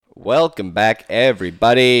Welcome back,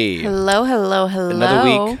 everybody. Hello. Another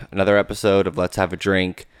week, another episode of Let's Have a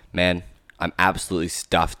Drink. Man, I'm absolutely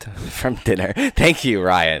stuffed from dinner. Thank you,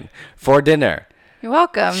 Ryan, for dinner. You're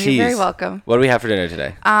welcome. Jeez. You're very welcome. What do we have for dinner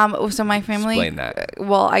today? So my family. Explain that.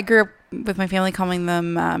 Well, I grew up with my family calling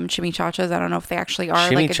them chimichachas. I don't know if they actually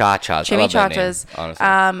are Chimichachas. Chimichachas. I love that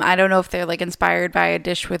name, honestly. I don't know if they're like inspired by a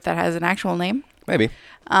dish that has an actual name. Maybe.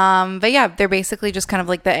 But yeah, they're basically just kind of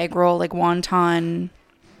like the egg roll, like wonton,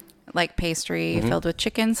 like pastry filled with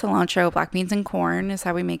chicken, cilantro, black beans, and corn is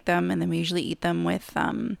how we make them, and then we usually eat them with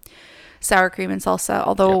sour cream and salsa.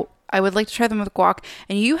 Although I would like to try them with guac,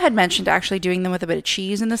 and you had mentioned actually doing them with a bit of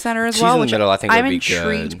cheese in the center as well, Cheese in the which middle, I think I'm would be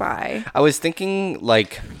intrigued good. by. I was thinking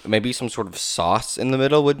like maybe some sort of sauce in the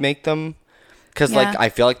middle would make them, because Yeah. like I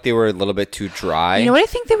feel like they were a little bit too dry. You know what I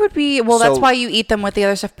think they would be? Well, that's So- why you eat them with the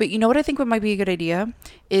other stuff. But you know what I think might be a good idea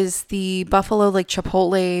is the buffalo like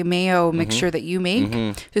chipotle mayo mixture that you make.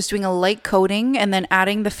 Just doing a light coating and then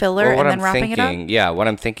adding the filler Or what and then I'm wrapping thinking, it up. yeah, what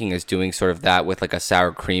I'm thinking is doing sort of that with like a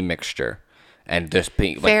sour cream mixture, and just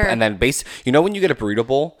being like, Fair. and then you know when you get a burrito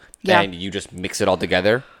bowl Yeah. and you just mix it all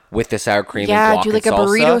together with the sour cream Yeah, and guac do like and a salsa,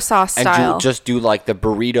 burrito sauce and style. just do like the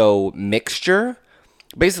burrito mixture,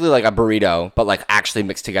 basically like a burrito, but like actually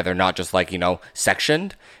mixed together, not just like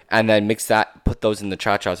sectioned, and then mix that, put those in the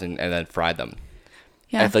chachas and then fry them.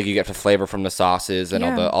 Yeah. I feel like you get the flavor from the sauces and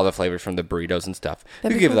Yeah. all the flavors from the burritos and stuff.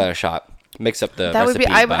 That'd You be give cool. that a shot. Mix up the That would recipe.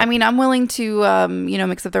 be. but- I mean, I'm willing to,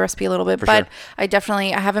 mix up the recipe a little bit, but sure.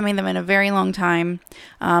 I haven't made them in a very long time,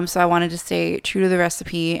 so I wanted to stay true to the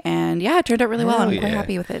recipe, and yeah, it turned out really well. Hell I'm quite yeah.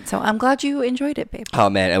 happy with it. So I'm glad you enjoyed it, babe. Oh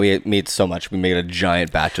man, and we made so much. We made a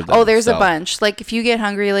giant batch of them. Oh, there's a so- bunch. Like if you get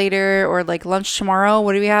hungry later or like lunch tomorrow,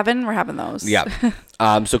 what are we having? We're having those. Yeah.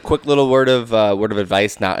 So quick little word of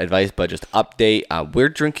advice, not advice, but just update. We're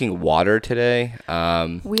drinking water today.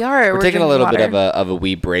 We are. We're taking a little drinking bit water. of a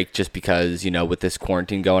wee break just because with this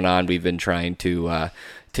quarantine going on, we've been trying to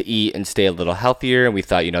eat and stay a little healthier. And we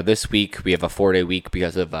thought this week we have a 4-day week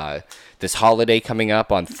because of this holiday coming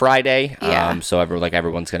up on Friday. Yeah. So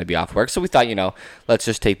everyone's going to be off work. So we thought let's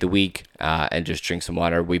just take the week and just drink some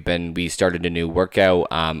water. We started a new workout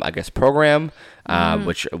program.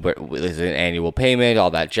 Which is an annual payment, all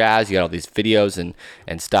that jazz. You got all these videos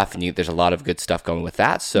and stuff, and there's a lot of good stuff going with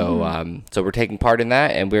that. So so we're taking part in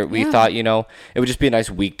that, and we thought it would just be a nice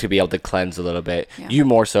week to be able to cleanse a little bit. Yeah. You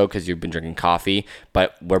more so because you've been drinking coffee,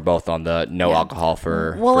 but we're both on the no alcohol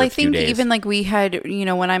for Well, a I few think days. even like we had,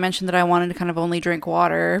 when I mentioned that I wanted to kind of only drink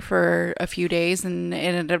water for a few days, and it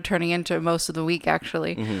ended up turning into most of the week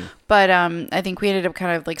actually. But I think we ended up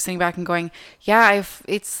kind of like sitting back and going, yeah,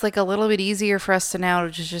 it's like a little bit easier for us to now to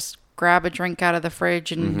just grab a drink out of the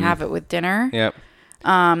fridge and have it with dinner. Yep.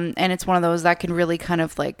 And it's one of those that can really kind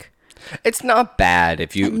of like It's not bad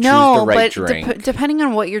if you choose the no, right but drink. depending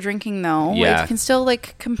on what you're drinking though, Yeah. it can still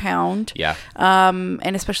like compound. Yeah.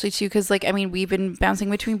 And especially too, because like, I mean, we've been bouncing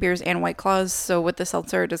between beers and White Claws. So with the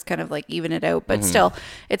seltzer, it just kind of like even it out. But still,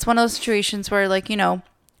 it's one of those situations where like,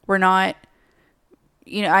 we're not,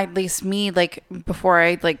 at least me, like before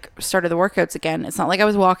I like started the workouts again, it's not like I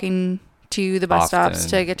was walking to the bus stops Often,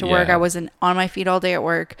 to get to work. yeah. I wasn't on my feet all day at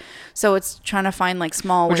work. So it's trying to find like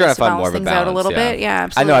small We're ways trying to to find balance more of a things balance, out a little bit. Yeah,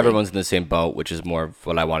 absolutely. I know everyone's in the same boat, which is more of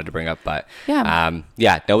what I wanted to bring up. But Yeah.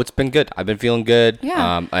 no, it's been good. I've been feeling good.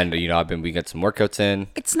 Yeah. And we got some workouts in.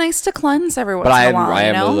 It's nice to cleanse every once But in a while. I am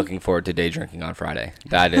you know? really looking forward to day drinking on Friday.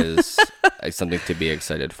 That is something to be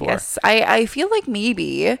excited for. Yes, I feel like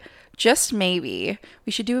maybe, just maybe,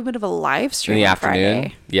 we should do a bit of a live stream In the on afternoon.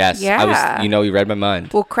 Friday. Yes. Yeah. I was. You read my mind.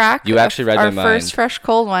 We'll crack. You actually read our my mind. first fresh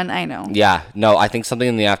cold one. I know. Yeah. No, I think something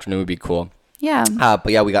in the afternoon would be cool. Yeah. But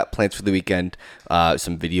yeah, we got plans for the weekend.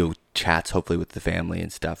 Some video chats, hopefully with the family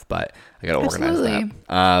and stuff. But I got to organize Absolutely.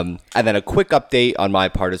 that. And then a quick update on my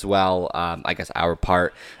part as well. I guess our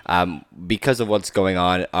part. Because of what's going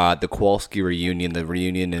on, the Kowalski reunion, the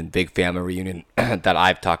reunion and big family reunion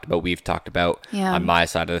that we've talked about Yeah. on my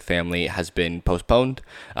side of the family has been postponed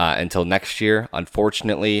until next year.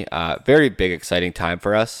 Unfortunately, very big, exciting time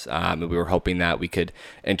for us. We were hoping that we could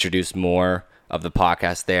introduce more of the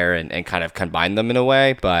podcast there and kind of combine them in a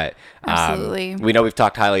way, but Absolutely. we know we've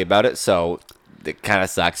talked highly about it, so it kind of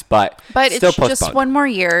sucks, but But still it's just postponed. one more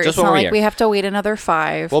year. Just It's one not more like year. we have to wait another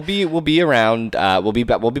 5. We'll be around. We'll be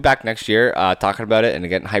back next year talking about it and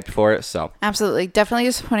getting hyped for it. So Absolutely. Definitely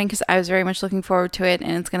disappointing because I was very much looking forward to it,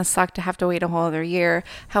 and it's going to suck to have to wait a whole other year.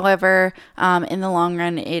 However, in the long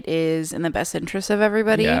run, it is in the best interest of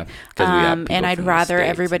everybody. Yeah, 'cause we have people and I'd from the rather States and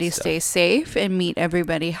everybody stuff. stay safe and meet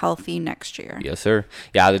everybody healthy next year. yes, sir.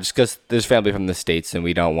 Yeah, just because there's family from the States and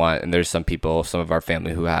we don't want, and there's some of our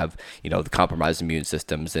family who have, the compromised immune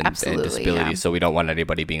systems and disabilities. yeah. So we don't want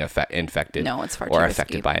anybody being infected No, it's far too or risky.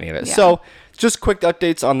 affected by any of it. Yeah. So just quick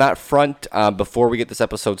updates on that front before we get this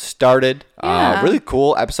episode started. Yeah. Really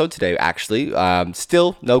cool episode today, actually.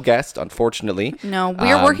 Still no guest, unfortunately. No,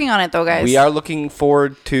 we are working on it though, guys. We are looking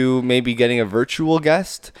forward to maybe getting a virtual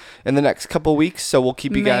guest in the next couple weeks, so we'll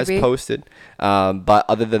keep you guys Maybe. posted. But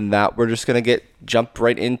other than that, we're just gonna jumped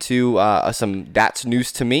right into some That's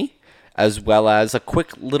News to Me, as well as a quick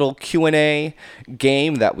little Q&A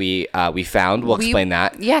game that we found. We'll explain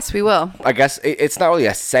that. Yes, we will. I guess it's not really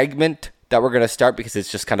a segment that we're going to start because it's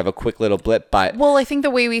just kind of a quick little blip, but Well, I think the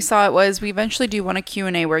way we saw it was we eventually do want a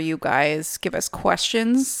Q&A where you guys give us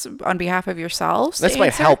questions on behalf of yourselves. this to might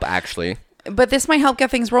answer. help actually. But this might help get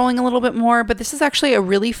things rolling a little bit more. But this is actually a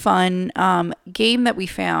really fun game that we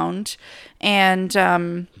found, and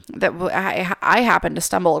that I happened to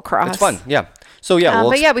stumble across. It's fun, yeah. So yeah,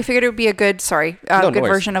 but yeah, we figured it would be a good, No good worries.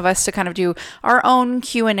 version of us to kind of do our own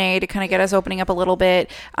Q&A to kind of get us opening up a little bit,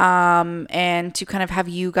 and to kind of have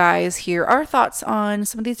you guys hear our thoughts on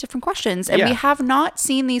some of these different questions. And Yeah. we have not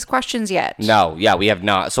seen these questions yet. No, yeah, we have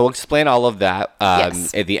not. So we'll explain all of that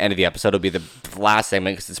Yes. at the end of the episode. It'll be the last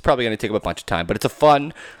segment because it's probably going to take up a bunch of time. But it's a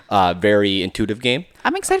fun, very intuitive game.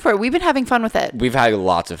 I'm excited for it. We've been having fun with it. We've had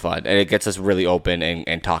lots of fun, and it gets us really open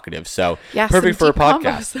and talkative. So Yeah, perfect for some a deep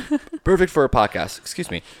podcast. Perfect for a podcast. Excuse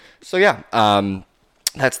me. So yeah,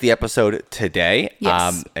 that's the episode today.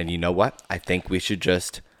 Yes. And you know what? I think we should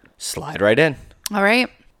just slide right in. All right.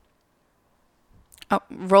 Oh,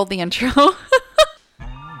 roll the intro.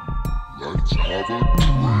 Let's have a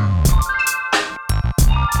drink.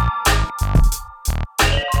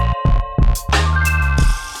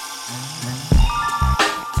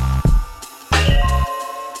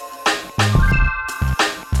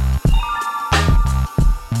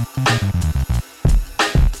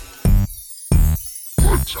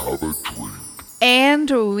 Let's have a drink. And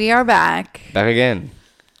we are back. Back again.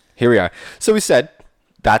 Here we are. So we said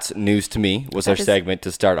that's news to me was our That is segment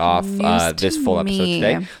to start off news this to full episode me.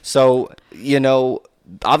 today. So,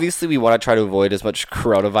 obviously we want to try to avoid as much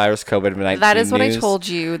coronavirus COVID-19 That is what news. I told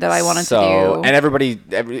you that I wanted to So, do.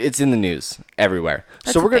 and it's in the news everywhere.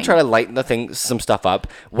 That's So the we're going to thing. try to lighten some stuff up.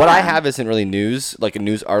 What I Yeah. have isn't really news, like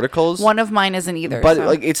news articles. One of mine isn't either. But so.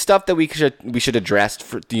 like it's stuff that we should address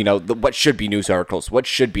for what should be news articles, what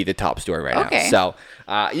should be the top story right Okay. now.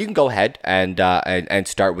 So you can go ahead and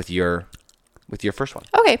start with your first one.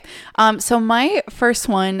 Okay. So my first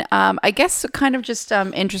one, I guess kind of just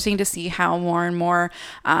interesting to see how more and more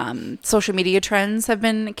social media trends have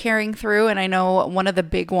been carrying through. And I know one of the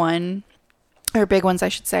big ones, I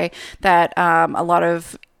should say, that a lot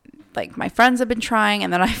of like my friends have been trying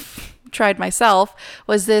and then I've tried myself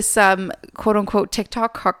was this quote unquote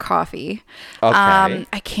TikTok coffee. Okay.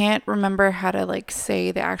 I can't remember how to like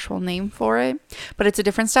say the actual name for it, but it's a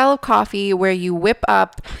different style of coffee where you whip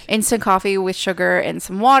up instant coffee with sugar and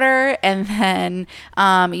some water, and then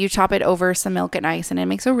you top it over some milk and ice, and it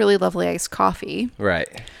makes a really lovely iced coffee. Right.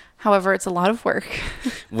 However, it's a lot of work.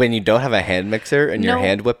 When you don't have a hand mixer and you're No.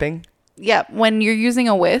 hand whipping. Yeah, when you're using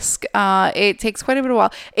a whisk, it takes quite a bit of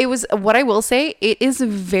while. It was, what I will say, it is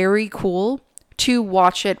very cool to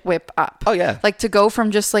watch it whip up. Oh, yeah. Like to go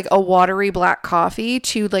from just like a watery black coffee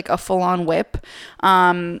to like a full on whip.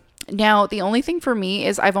 Now, the only thing for me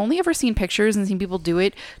is I've only ever seen pictures and seen people do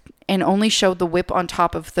it and only showed the whip on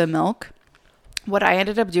top of the milk. What I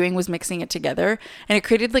ended up doing was mixing it together, and it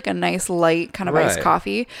created like a nice light kind of iced Right.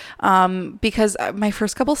 coffee. Because my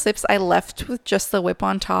first couple sips I left with just the whip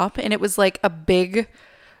on top, and it was like a big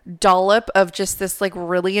dollop of just this like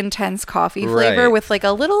really intense coffee flavor Right. with like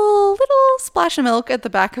a little splash of milk at the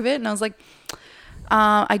back of it. And I was like,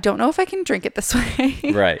 I don't know if I can drink it this way.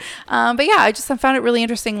 Right. But yeah, I found it really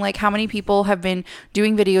interesting, like how many people have been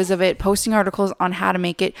doing videos of it, posting articles on how to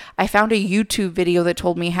make it. I found a YouTube video that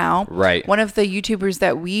told me how. Right. One of the YouTubers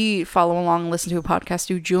that we follow along, and listen to a podcast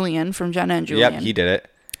to, Julian from Jenna and Julian. Yep, he did it.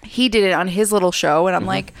 He did it on his little show, and I'm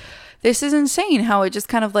like, this is insane how it just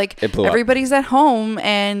kind of like It blew up. everybody's at home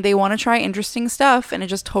and they want to try interesting stuff, and it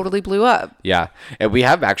just totally blew up. Yeah, and we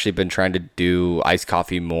have actually been trying to do iced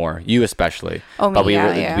coffee more. You especially. Oh, me, but we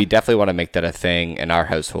yeah. we definitely want to make that a thing in our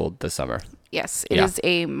household this summer. Yes, it Yeah. is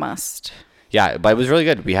a must. Yeah, but it was really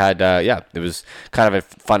good. We had it was kind of a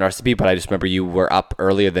fun recipe. But I just remember you were up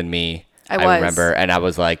earlier than me. I was. remember, and I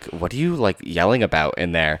was like, "What are you like yelling about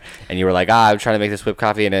in there?" And you were like, "I'm trying to make this whipped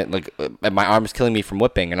coffee, and it like and my arm's killing me from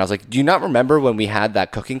whipping." And I was like, "Do you not remember when we had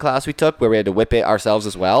that cooking class we took where we had to whip it ourselves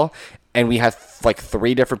as well?" And we had like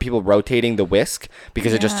 3 different people rotating the whisk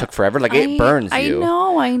because it just Yeah. took forever. Like it burns you. I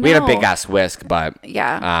know. We had a big ass whisk, but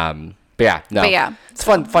Yeah. But yeah, no. But yeah, It's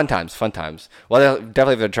fun times. Well, they'll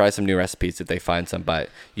definitely have to try some new recipes if they find some, but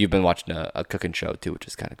you've been watching a cooking show too, which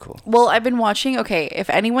is kind of cool. Well, I've been watching, okay, if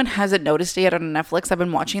anyone hasn't noticed it yet on Netflix, I've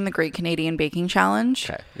been watching the Great Canadian Baking Challenge.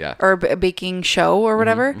 Okay, yeah. Or baking show or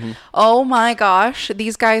whatever. Oh my gosh,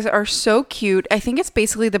 these guys are so cute. I think it's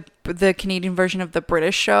basically the Canadian version of the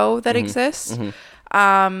British show that exists.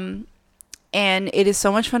 And it is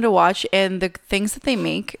so much fun to watch. And the things that they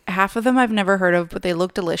make, half of them I've never heard of, but they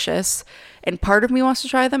look delicious. And part of me wants to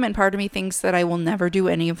try them, and part of me thinks that I will never do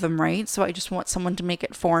any of them right. So I just want someone to make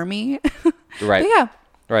it for me. Right. But yeah.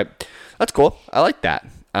 Right. That's cool. I like that.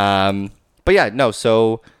 But yeah, no,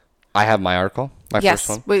 so I have my article, my Yes. first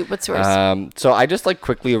one. Wait, what's yours? So I just like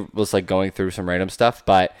quickly was like going through some random stuff,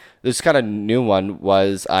 but this kind of new one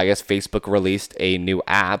was, I guess Facebook released a new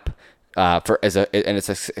app and it's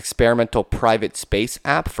an experimental private space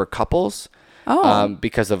app for couples.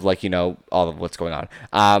 Because of like, all of what's going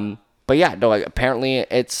on. But yeah, no, like, apparently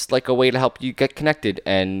it's like a way to help you get connected,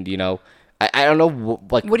 and I don't know,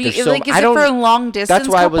 like, What do you there's so- like? Is I it don't- for long distance? That's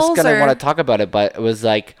why I was couples, gonna or- want to talk about it, but it was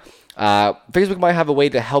like Facebook might have a way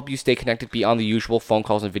to help you stay connected beyond the usual phone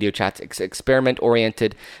calls and video chats.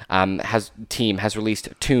 Experiment-oriented team has released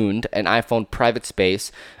Tuned, an iPhone private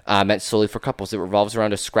space meant solely for couples. It revolves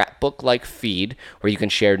around a scrapbook-like feed where you can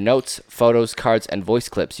share notes, photos, cards, and voice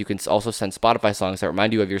clips. You can also send Spotify songs that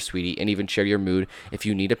remind you of your sweetie, and even share your mood if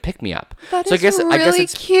you need a pick-me-up. That So is really I guess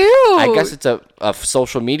it's cute. I guess it's a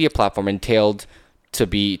social media platform entailed to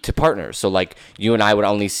partners. So like you and I would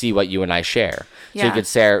only see what you and I share. So you Yeah. could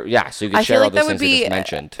share, so you could I share feel all like those that would things I be just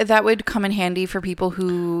mentioned. that would come in handy for people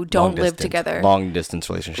who don't live together. Long distance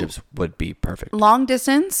relationships would be perfect. Long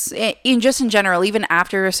distance, in general, even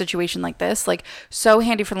after a situation like this, like so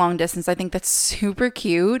handy for long distance. I think that's super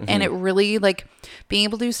cute, and it really like being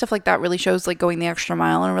able to do stuff like that really shows like going the extra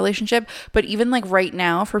mile in a relationship. But even like right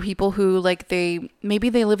now, for people who like maybe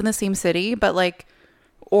they live in the same city, but like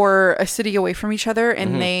or a city away from each other,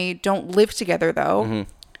 and they don't live together though.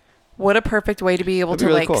 What a perfect way to be able That'd be to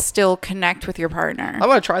really like cool. still connect with your partner. I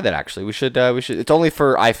want to try that actually. We should. It's only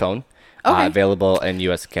for iPhone. Okay. Available in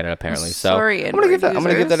U.S. and Canada apparently. Sorry, so I'm gonna give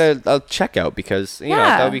Android that a check out because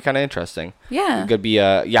that would be kind of interesting. Yeah. It could be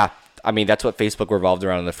I mean that's what Facebook revolved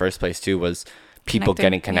around in the first place too, was people Connecting,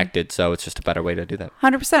 getting yeah. connected. So it's just a better way to do that.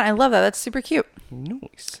 100%. I love that. That's super cute.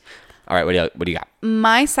 Nice. All right, what do you got?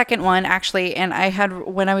 My second one, actually, and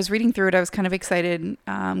when I was reading through it, I was kind of excited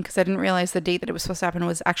because I didn't realize the date that it was supposed to happen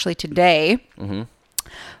was actually today.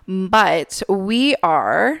 But we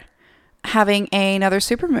are having another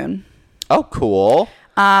supermoon. Oh, cool.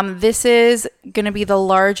 This is going to be the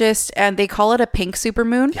largest, and they call it a pink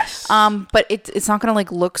supermoon. Yes. But it's not going to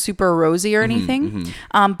like look super rosy or anything.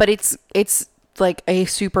 But it's like a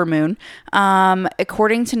super moon.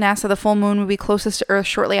 According to NASA, the full moon will be closest to Earth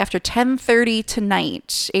shortly after 10:30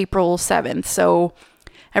 tonight, April 7th. So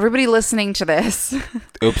everybody listening to this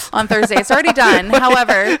Oops. on Thursday, it's already done.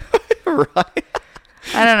 However, Right.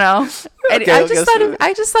 I don't know. Okay, I just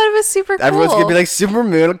thought it was super cool. Everyone's gonna be like, super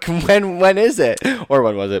moon. When is it? Or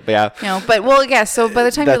when was it? But yeah. So by the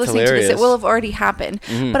time you're That's listening to this, hilarious. it will have already happened.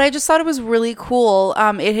 But I just thought it was really cool.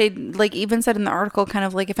 It had like even said in the article, kind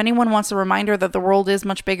of like if anyone wants a reminder that the world is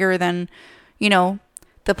much bigger than,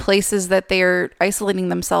 the places that they're isolating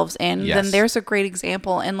themselves in, Yes. then there's a great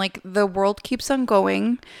example. And like the world keeps on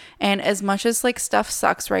going, and as much as like stuff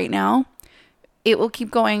sucks right now, it will keep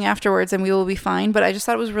going afterwards and we will be fine. But I just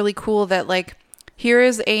thought it was really cool that like here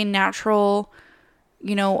is a natural,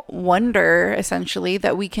 wonder essentially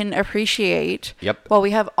that we can appreciate. Yep. While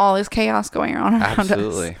we have all this chaos going on around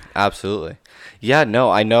us. Absolutely. Yeah, no,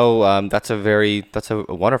 I know that's a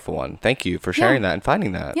wonderful one. Thank you for sharing that and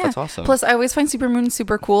finding that. Yeah. That's awesome. Plus, I always find supermoon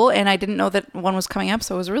super cool, and I didn't know that one was coming up,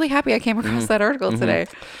 so I was really happy I came across that article today.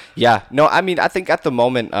 Yeah, no, I mean, I think at the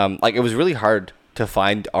moment, like it was really hard to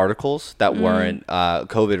find articles that weren't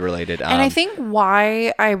COVID related. And I think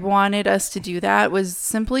why I wanted us to do that was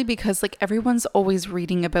simply because like everyone's always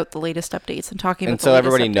reading about the latest updates and talking about and the so latest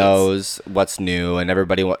everybody updates. knows what's new, and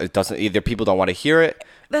everybody it doesn't either. People don't want to hear it,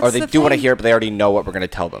 or That's they the do want to thing. hear it, but they already know what we're going to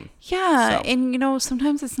tell them. Yeah, So. and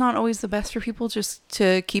sometimes it's not always the best for people just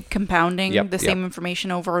to keep compounding Yep, the same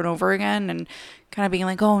information over and over again and kind of being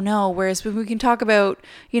like, oh no, whereas we can talk about,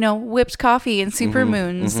 whipped coffee and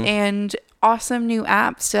supermoons and awesome new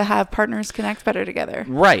apps to have partners connect better together.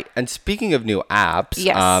 Right. And speaking of new apps,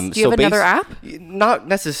 Yes. Do you have another app? Not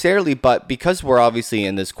necessarily, but because we're obviously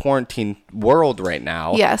in this quarantine world right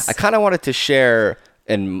now, Yes. I kind of wanted to share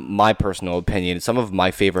in my personal opinion, some of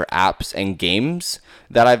my favorite apps and games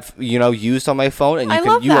that I've, used on my phone. And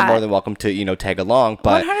you are more than welcome to, tag along.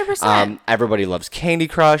 But 100%. Everybody loves Candy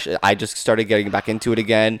Crush. I just started getting back into it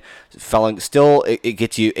again. It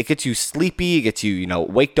gets you sleepy. It gets you,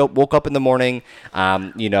 woke up in the morning.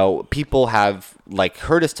 People have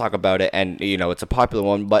heard us talk about it, and it's a popular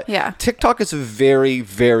one. But yeah, TikTok is a very,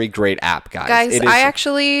 very great app, guys. I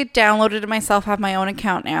actually downloaded it myself, have my own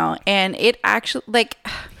account now, and it actually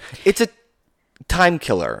it's a time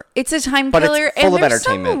killer. It's a time but killer, it's full and of there's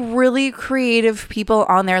entertainment. some really creative people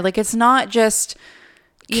on there. It's not just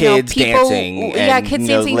kids people dancing. Kids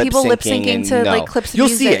dancing, people lip syncing to clips of You'll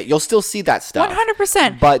music. see it. You'll still see that stuff.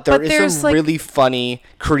 100%. But there's some really funny,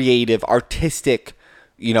 creative, artistic,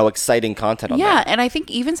 exciting content on there. Yeah, and I think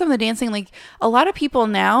even some of the dancing, a lot of people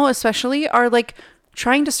now, especially, are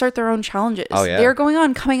trying to start their own challenges. Oh, yeah. They're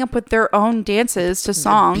coming up with their own dances to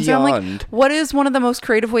songs. And I'm what is one of the most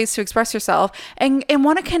creative ways to express yourself and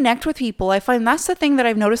want to connect with people? I find that's the thing that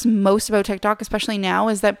I've noticed most about TikTok, especially now,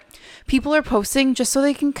 is that people are posting just so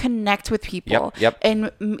they can connect with people. Yep.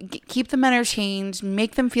 And keep them entertained,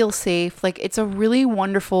 make them feel safe. It's a really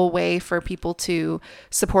wonderful way for people to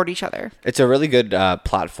support each other. It's a really good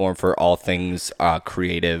platform for all things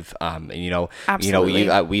creative.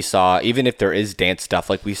 Absolutely. We saw, even if there is dance stuff,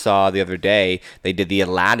 we saw the other day, they did the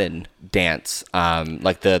Aladdin dance,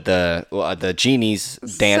 the genie's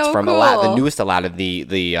dance So from cool. Aladdin, the newest Aladdin,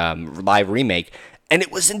 the live remake, and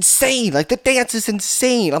it was insane. The dance is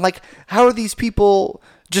insane. I'm like, how are these people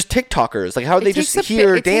just TikTokers? How are they just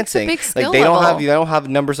here dancing? They don't have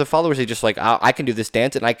numbers of followers. They just I can do this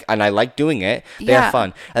dance, and I like doing it. They have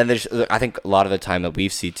fun. And I think a lot of the time that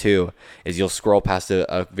we've seen too is you'll scroll past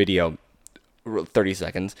a video, 30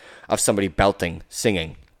 seconds of somebody belting,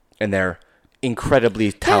 singing, and they're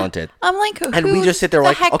incredibly talented. I'm and we just sit there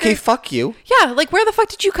okay, fuck you. Yeah, where the fuck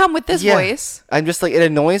did you come with this voice? I'm just it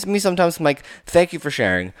annoys me sometimes. I'm like, thank you for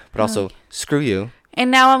sharing, but also screw you.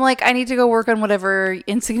 And now I'm I need to go work on whatever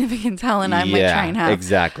insignificant talent I'm trying to have.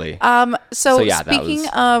 Exactly. So speaking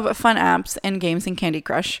of fun apps and games and Candy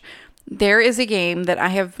Crush, there is a game that I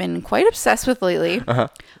have been quite obsessed with lately.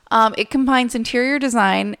 It combines interior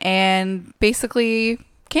design and basically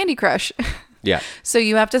Candy Crush. Yeah. So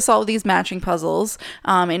you have to solve these matching puzzles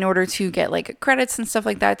in order to get credits and stuff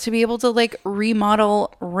like that to be able to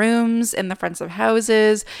remodel rooms in the fronts of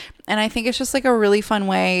houses. And I think it's just a really fun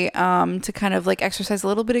way to kind of exercise a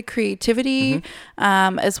little bit of creativity,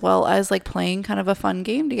 as well as playing kind of a fun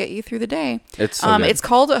game to get you through the day. It's so good. It's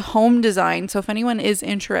called Home Design. So if anyone is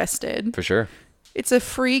interested, for sure. It's a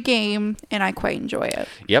free game and I quite enjoy it.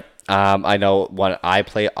 Yep. I know one I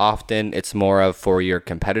play often. It's more of for your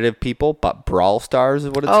competitive people, but Brawl Stars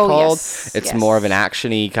is what it's called. Yes. It's more of an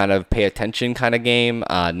action-y kind of pay attention kind of game,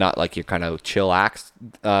 not your kind of chillax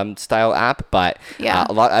style app, but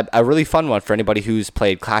a really fun one for anybody who's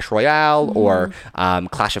played Clash Royale or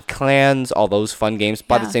Clash of Clans, all those fun games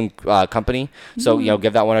by the same company. So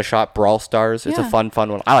give that one a shot. Brawl Stars. It's a fun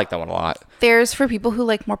one. I like that one a lot. There's for people who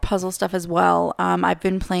like more puzzle stuff as well. I've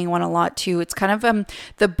been playing one a lot too. It's kind of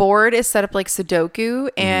the board is set up like Sudoku,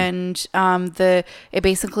 and it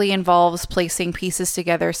basically involves placing pieces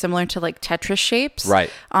together similar to Tetris shapes,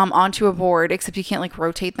 right? Onto a board, except you can't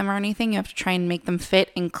rotate them or anything. You have to try and make them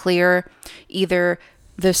fit and clear either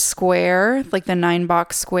the square, the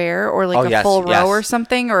 9-box square, or a full row or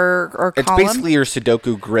something, or column. It's basically your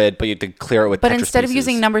Sudoku grid, but you have to clear it with Tetris pieces. But instead of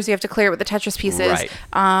using numbers, you have to clear it with the Tetris pieces. Right.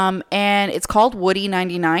 And it's called Woody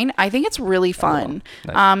 99. I think it's really fun.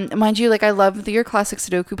 Oh, nice. Mind you, I love your classic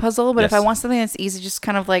Sudoku puzzle, but if I want something that's easy, just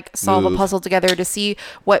kind of solve a puzzle together to see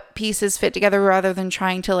what pieces fit together rather than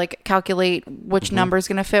trying to calculate which number is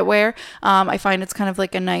going to fit where. I find it's kind of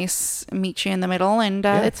a nice meet you in the middle, and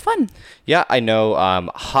it's fun. Yeah, I know.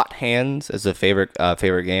 Hot Hands is a favorite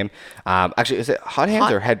game. Actually, is it Hot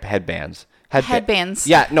Hands or Headbands? Headbands.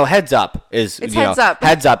 Yeah, no, Heads Up is. It's Heads Up.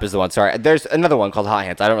 Heads Up is the one. Sorry, there's another one called Hot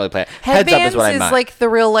Hands. I don't really play it. Heads Up is what I meant. Is the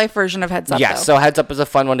real life version of Heads Up. Yeah, so Heads Up is a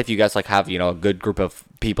fun one if you guys have a good group of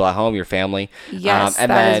people at home, your family. Yes,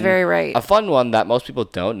 that is very right. A fun one that most people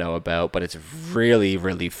don't know about, but it's really,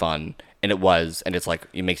 really fun, and it's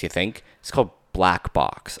it makes you think. It's called Black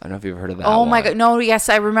Box. I don't know if you've heard of that. Oh my god, no, yes,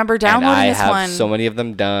 I remember downloading this one. I have so many of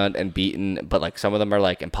them done and beaten, but some of them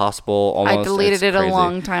are impossible. Almost. I deleted it a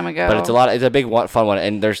long time ago. But it's a big fun one,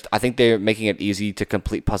 and I think they're making it easy to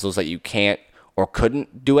complete puzzles that you can't or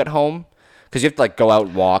couldn't do at home. because you have to like go out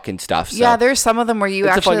and walk and stuff. So. Yeah, there's some of them where you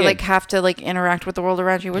It's a fun actually like game. have to like interact with the world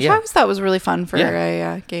around you, which Yeah. I always thought was really fun for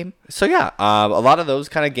Yeah. a game. So yeah, a lot of those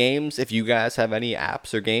kind of games. If you guys have any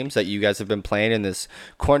apps or games that you guys have been playing in this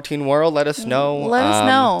quarantine world, let us know. Let us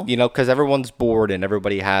know. You know, because everyone's bored and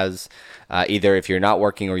everybody has either if you're not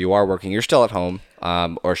working or you are working, you're still at home,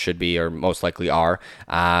 or should be, or most likely are.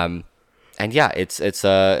 And yeah, it's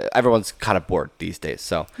everyone's kind of bored these days.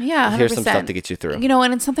 So Yeah, 100%. here's some stuff to get you through. You know,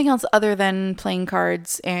 and it's something else other than playing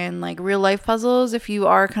cards and like real life puzzles. If you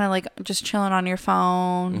are kind of like just chilling on your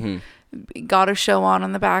phone, got a show on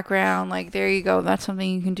in the background, like there you go. That's something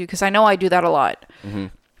you can do. Because I know I do that a lot.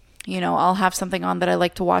 You know, I'll have something on that I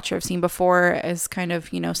like to watch or I've seen before as kind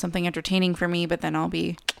of, you know, something entertaining for me, but then I'll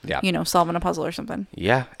be, you know, solving a puzzle or something.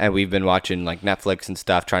 Yeah, and we've been watching like Netflix and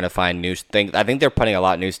stuff, trying to find new things. I think they're putting a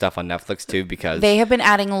lot of new stuff on Netflix too because They have been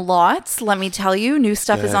adding lots. Let me tell you, new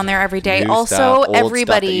stuff is on there every day. new Also, stuff, old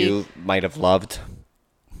everybody, stuff that you might have loved.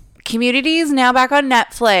 Community is now back on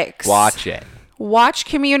Netflix. Watch it. Watch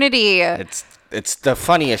Community. It's the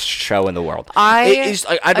funniest show in the world. I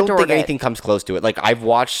don't adored think it. anything comes close to it. Like I've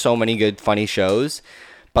watched so many good funny shows,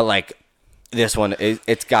 but like this one,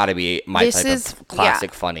 it's got to be my This type is- of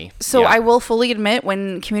classic yeah. funny. So Yeah. I will fully admit,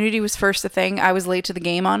 when Community was first a thing, I was late to the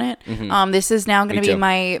game on it. This is now going to Me be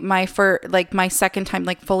too. my second time,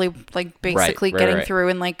 like fully, like basically right, getting right. through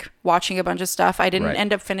and like watching a bunch of stuff. I didn't Right.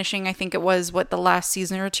 end up finishing. I think it was the last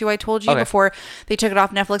season or two I told you Okay. before they took it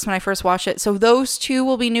off Netflix when I first watched it. So those two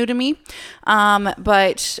will be new to me.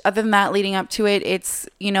 But other than that, leading up to it, it's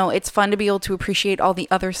fun to be able to appreciate all the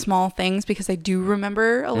other small things because I do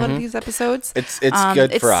remember a lot of these episodes. It's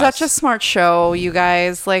good It's for us. such a smart show, you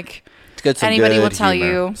guys. Like, It's good. Some anybody good will tell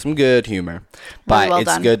humor. you. Some good humor, but well it's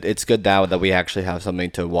done. good. It's good now that we actually have something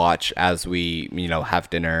to watch as we have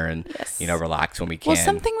dinner and Yes. relax when we can. well,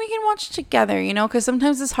 something we can watch together, because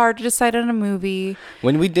sometimes it's hard to decide on a movie.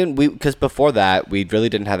 When because before that we really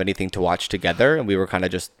didn't have anything to watch together, and we were kind of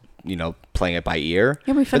just playing it by ear.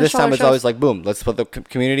 Yeah, we But this finished all time our it's always shows. like boom, let's put the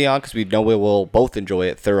Community on because we know we will both enjoy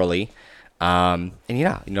it thoroughly. And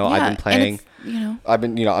I've been playing.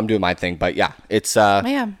 I'm doing my thing, but yeah, it's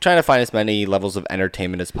trying to find as many levels of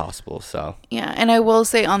entertainment as possible. So Yeah, and I will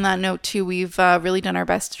say on that note too, we've really done our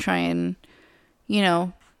best to try and,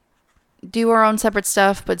 do our own separate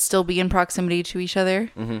stuff, but still be in proximity to each other.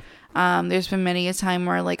 There's been many a time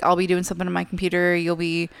where like I'll be doing something on my computer, you'll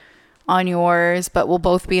be on yours, but we'll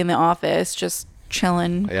both be in the office just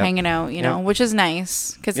chilling, Yep. hanging out, Yep. which is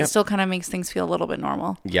nice because Yep. it still kind of makes things feel a little bit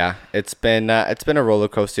normal. yeah, it's been a roller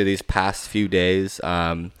coaster these past few days.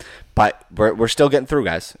 But we're still getting through,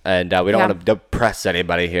 guys, and we don't Yeah. want to depress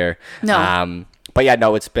anybody here. No. But yeah,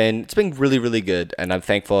 no, it's been really, really good, and I'm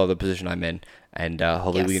thankful of the position I'm in, and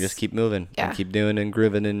hopefully we can Yes. just keep moving, Yeah. and keep doing and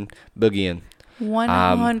grooving and boogieing.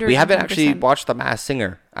 100%. We haven't actually watched The Masked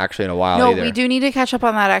Singer in a while No, either. we do need to catch up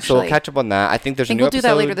on that So actually. we'll catch up on that. I think there's I think a new we'll episode. do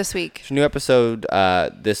that later this week. There's a new episode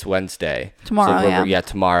this Wednesday. Tomorrow, So yeah.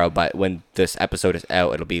 tomorrow. But when this episode is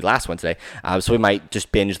out, it'll be last Wednesday. So we might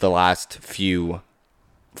just binge the last few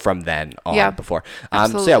from then on before. So yeah,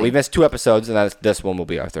 absolutely. we missed 2 episodes, and this one will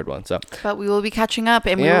be our 3rd one. So But we will be catching up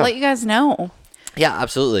and we Yeah. will let you guys know. yeah,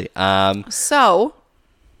 absolutely. So,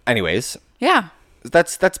 Anyways, yeah.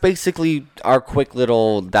 that's basically our quick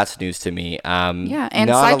little that's news to me. Yeah, and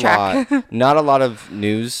not sidetrack. not a lot of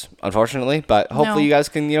news, unfortunately, but hopefully No. you guys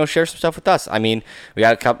can share some stuff with us. I mean, we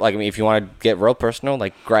got a couple. Like, if you want to get real personal,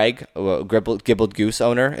 like Greg, Gibbled Goose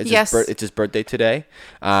owner, Yes. it's his birthday today.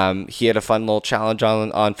 He had a fun little challenge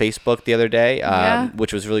on Facebook the other day,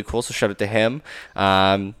 which was really cool. So shout out to him.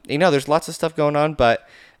 There's lots of stuff going on, but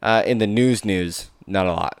in the news, not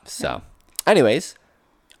a lot. So, anyways.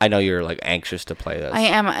 I know you're like anxious to play this. I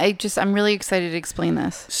am. I'm really excited to explain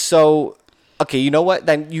this. So, okay, you know what?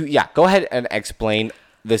 Then go ahead and explain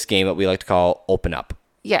this game that we like to call Open Up.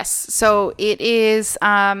 Yes. So it is,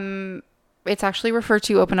 it's actually referred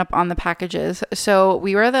to Open Up on the packages. So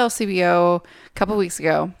we were at the LCBO a couple weeks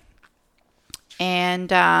ago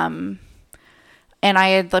and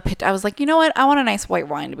I was like, you know what? I want a nice white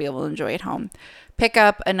wine to be able to enjoy at home. Pick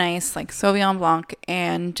up a nice like Sauvignon Blanc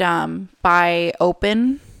and buy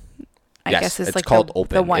Open. I Yes, guess is it's like called the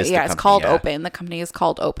Open one. is the Yeah, it's company, called yeah. Open. The company is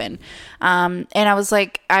called Open. And I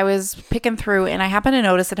was picking through, and I happened to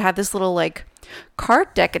notice it had this little like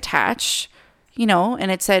card deck attached,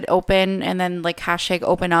 and it said Open, and then like hashtag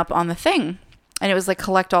Open Up on the thing, and it was like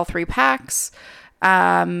collect all 3 packs.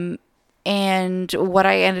 And what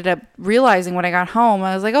I ended up realizing when I got home,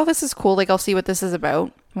 I was like, oh, this is cool. Like, I'll see what this is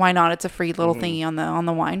about. Why not? It's a free little thingy on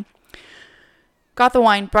the wine. Got the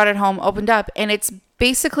wine, brought it home, opened up, and it's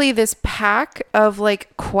basically this pack of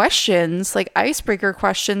like questions, like icebreaker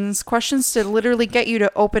questions to literally get you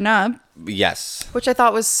to open up, Yes. which I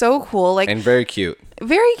thought was so cool. Like, And very cute.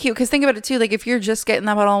 very cute. Because think about it too. Like, if you're just getting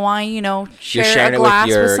that bottle of wine, You're share sharing a it glass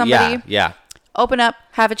with your with somebody, yeah. open up,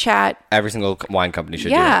 have a chat. Every single wine company should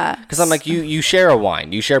Yeah. do it. Because I'm like, you share a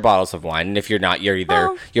wine. You share bottles of wine. And if you're not,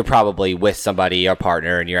 you're probably with somebody, or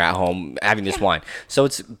partner, and you're at home having this wine. So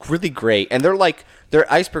it's really great. And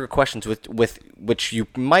they're icebreaker questions with which you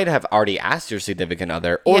might have already asked your significant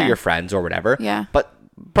other or Yeah. your friends or whatever. Yeah. But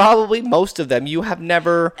probably most of them you have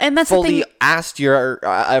never And that's the fully thing- asked your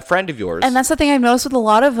a friend of yours. And that's the thing I've noticed with a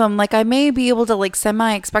lot of them. Like, I may be able to like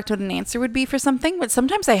semi-expect what an answer would be for something, but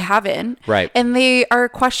sometimes I haven't. Right. And they are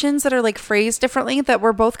questions that are like phrased differently that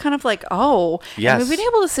we're both kind of like, oh. Yes. And we've been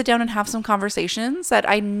able to sit down and have some conversations that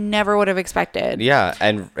I never would have expected. Yeah,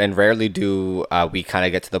 and rarely do we kind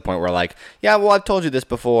of get to the point where like, yeah, well, I've told you this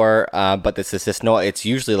before, but this is this. No, it's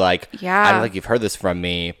usually like, Yeah. I don't think you've heard this from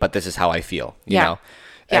me, but this is how I feel. You Yeah. know.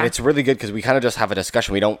 And Yeah. it's really good because we kind of just have a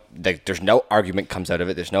discussion. We don't like, there's no argument comes out of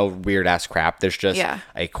it. There's no weird ass crap. There's just Yeah.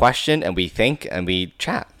 a question, and we think and we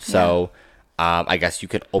chat. So. I guess you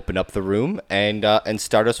could open up the room and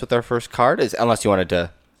start us with our first card, unless you wanted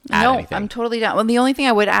to add No, anything. I'm totally down. Well, the only thing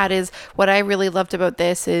I would add is what I really loved about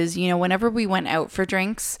this is, whenever we went out for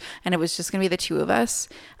drinks and it was just going to be the two of us,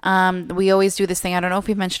 we always do this thing. I don't know if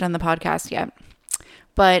we've mentioned on the podcast yet.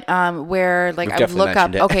 But where like We've I would definitely look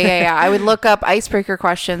up, mentioned it. yeah, I would look up icebreaker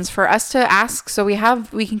questions for us to ask, so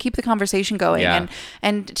we can keep the conversation going Yeah.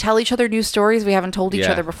 and tell each other new stories we haven't told each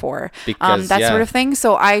Yeah. other before, Because, that yeah. sort of thing.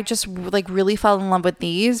 So I just like really fell in love with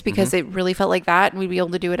these because Mm-hmm. it really felt like that, and we'd be able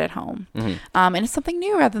to do it at home, and it's something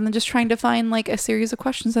new rather than just trying to find like a series of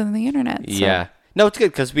questions on the internet. So. Yeah. No, it's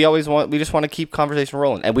good because we just want to keep conversation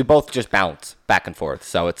rolling, and we both just bounce back and forth.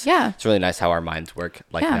 So it's really nice how our minds work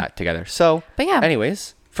like Yeah. that together. So, But yeah.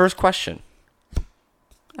 anyways, first question.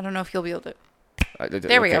 I don't know if you'll be able to.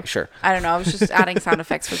 There we go. Sure. I don't know. I was just adding sound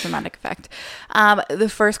effects for dramatic effect. The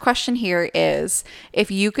first question here is,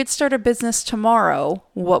 if you could start a business tomorrow,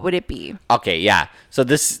 what would it be? Okay, yeah. So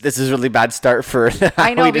this is a really bad start for.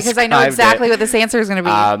 I know, we because I know described exactly it. what this answer is going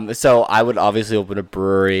to be. So I would obviously open a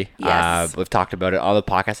brewery. Yes. We've talked about it on the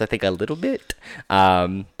podcast, I think, a little bit.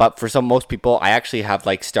 But for most people, I actually have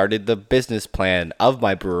like started the business plan of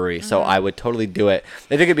my brewery. So I would totally do it.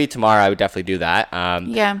 If it could be tomorrow, I would definitely do that.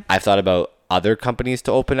 Yeah. I've thought about other companies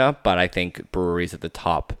to open up, but I think breweries at the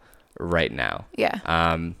top right now. Yeah.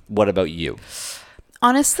 What about you?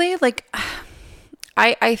 Honestly, like,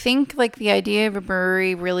 I think like the idea of a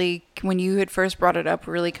brewery really, when you had first brought it up,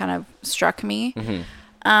 really kind of struck me.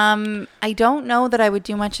 I don't know that I would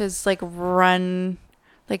do much as like run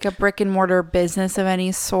like a brick and mortar business of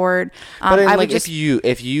any sort. But I would like just,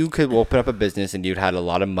 if you could open up a business and you'd had a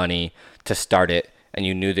lot of money to start it, and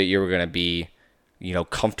you knew that you were going to be,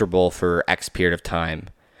 comfortable for X period of time,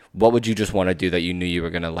 what would you just want to do that you knew you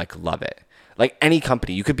were going to like love it? Like any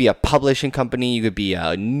company, you could be a publishing company, you could be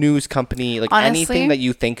a news company, like Honestly, anything that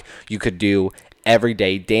you think you could do every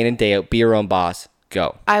day, day in and day out, be your own boss,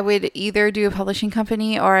 go. I would either do a publishing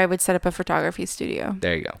company or I would set up a photography studio.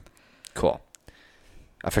 There you go. Cool.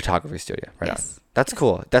 A photography studio. Right Yes. on. That's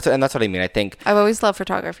cool. That's what I mean. I think I've always loved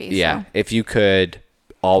photography. yeah, So. if you could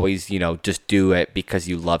always, just do it because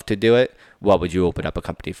you love to do it, what would you open up a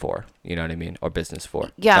company for? You know what I mean? Or business for?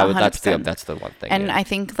 Yeah, that's 100%. the one thing. And yeah. I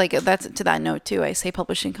think like that's to that note too. I say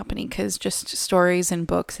publishing company because just stories and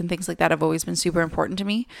books and things like that have always been super important to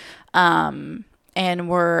me, and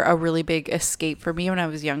were a really big escape for me when I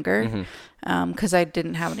was younger, because I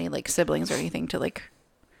didn't have any like siblings or anything to like,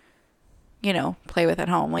 play with at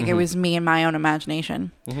home. Like it was me and my own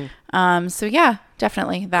imagination. So yeah,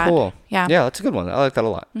 definitely that. Cool. Yeah. Yeah, that's a good one. I like that a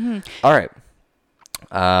lot. All right.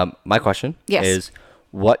 My question Yes. is,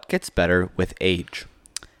 what gets better with age?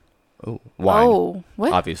 Oh, wine. Oh,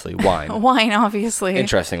 what? Obviously, wine. Wine, obviously.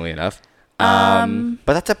 Interestingly enough. But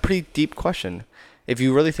that's a pretty deep question. If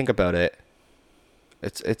you really think about it,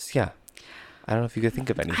 it's yeah. I don't know if you could think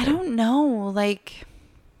of anything. I don't know. Like,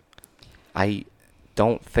 I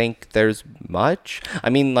don't think there's much. I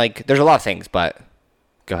mean, like, there's a lot of things, but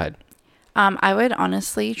go ahead. I would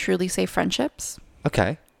honestly, truly say friendships.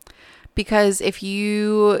 Okay. Because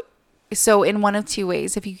so in one of two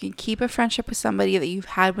ways, if you can keep a friendship with somebody that you've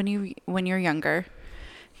had when you're younger,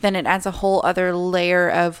 then it adds a whole other layer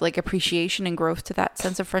of like appreciation and growth to that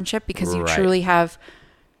sense of friendship because you Right. truly have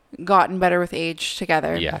gotten better with age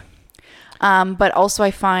together. Yeah. But also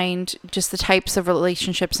I find just the types of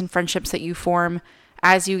relationships and friendships that you form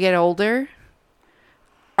as you get older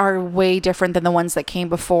are way different than the ones that came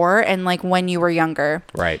before and like when you were younger.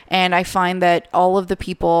 Right. And I find that all of the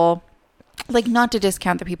people like, not to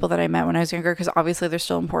discount the people that I met when I was younger, because obviously they're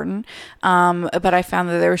still important. But I found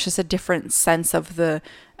that there was just a different sense of the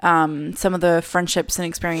some of the friendships and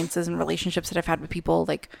experiences and relationships that I've had with people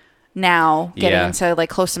like now getting Yeah. into like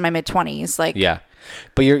close to my mid-20s. Like, Yeah,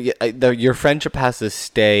 but your friendship has to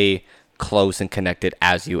stay close and connected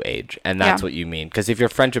as you age, and that's Yeah. what you mean. Because if your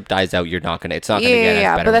friendship dies out, it's not gonna get as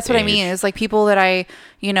yeah. better But that's with what I mean age. is like people that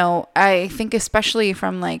I think especially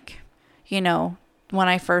from like, when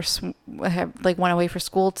I first went away for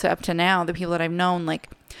school to up to now, the people that I've known, like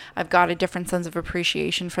I've got a different sense of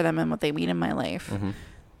appreciation for them and what they mean in my life Mm-hmm.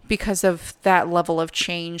 because of that level of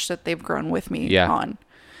change that they've grown with me Yeah. on.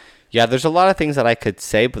 Yeah, there's a lot of things that I could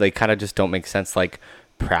say, but they kind of just don't make sense. Like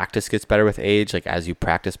practice gets better with age, like as you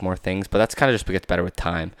practice more things, but that's kind of just gets better with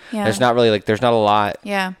time. Yeah. There's not a lot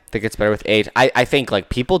Yeah. that gets better with age. I think like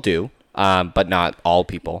people do, but not all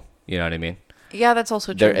people. You know what I mean? Yeah, that's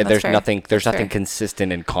also true. That's There's fair. nothing That's fair.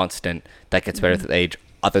 consistent and constant that gets better with age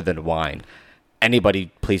other than wine. Anybody,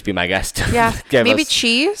 please be my guest. Yeah. Give Maybe us-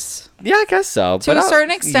 cheese. Yeah, I guess so. To a certain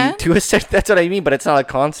extent. That's what I mean, but it's not a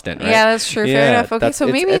constant, right? Yeah, that's true. Fair enough. Okay, so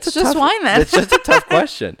maybe it's just tough- wine then. It's just a tough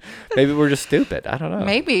question. Maybe we're just stupid. I don't know.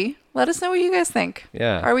 Maybe. Let us know what you guys think.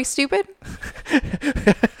 Yeah. Are we stupid?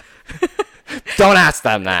 Don't ask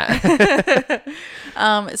them that.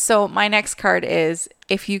 So my next card is,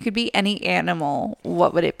 if you could be any animal,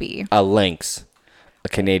 what would it be? A lynx. A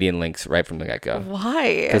Canadian lynx right from the get-go.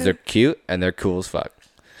 Why? Because they're cute and they're cool as fuck.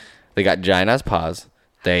 They got giant ass paws.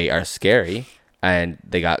 They are scary. And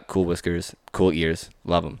they got cool whiskers, cool ears.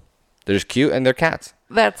 Love them. They're just cute and they're cats.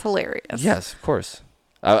 That's hilarious. Yes, of course.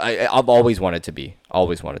 I've always wanted to be a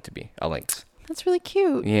lynx. That's really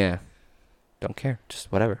cute. Yeah. Don't care.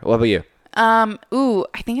 Just whatever. What about you? Ooh,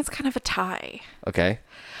 I think it's kind of a tie. Okay.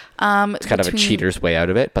 It's kind of a between- cheater's way out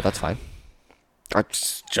of it, but that's fine. I'm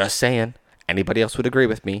just saying. Anybody else would agree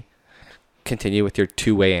with me. Continue with your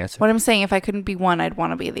two-way answer. What I'm saying, if I couldn't be one, I'd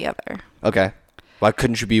want to be the other. Okay. Why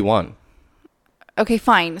couldn't you be one? Okay,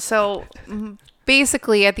 fine. So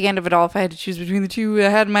basically, at the end of it all, if I had to choose between the two I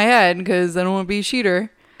had in my head, because I don't want to be a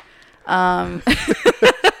cheater, Well,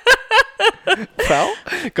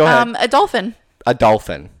 go ahead. a dolphin. A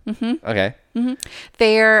dolphin. Mm-hmm. Okay.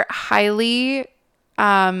 They're highly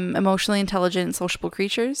emotionally intelligent, sociable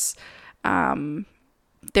creatures.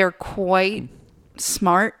 They're quite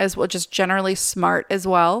smart as well, just generally smart as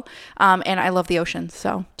well. And I love the ocean,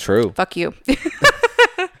 so True. fuck you.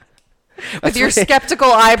 With your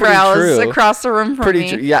skeptical eyebrows true. across the room from Pretty me.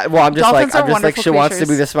 true. Yeah. Well, I'm just Dolphins are like wonderful she wants to be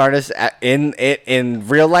creatures. the smartest in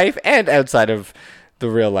real life and outside of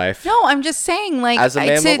the real life. No, I'm just saying, like, As a to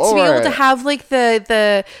mammal be able or- to have like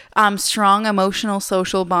the strong emotional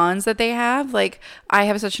social bonds that they have. Like, I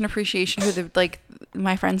have such an appreciation for the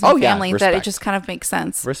my friends and Oh, yeah, family that it respect. just kind of makes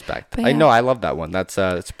sense. Respect. But I yeah. know. I love that one. That's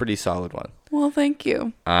it's a pretty solid one. Well, thank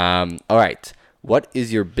you. All right. What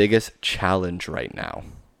is your biggest challenge right now?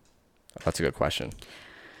 That's a good question.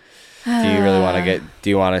 Do you really want to get? Do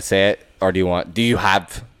you want to say it, or do you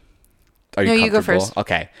have? Are No, you go comfortable? first.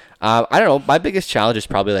 Okay. I don't know. My biggest challenge is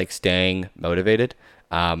probably like staying motivated.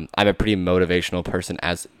 I'm a pretty motivational person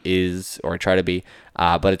as is, or I try to be.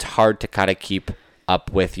 But it's hard to kind of keep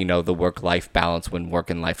up with, the work-life balance when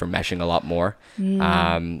work and life are meshing a lot more.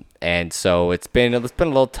 And so it's been a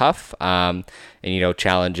little tough. And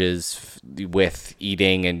challenges with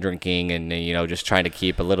eating and drinking and just trying to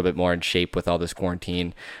keep a little bit more in shape with all this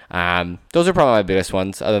quarantine. Those are probably my biggest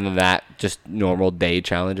ones. Other than that, just normal day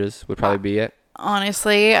challenges would probably be it.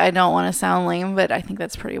 Honestly, I don't want to sound lame, but I think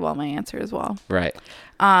that's pretty well my answer as well. Right.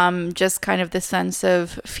 Just kind of the sense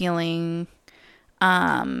of feeling,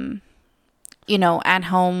 at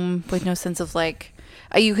home with no sense of like,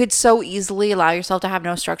 you could so easily allow yourself to have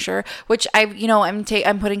no structure, which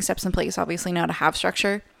I'm putting steps in place obviously now to have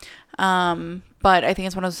structure. But I think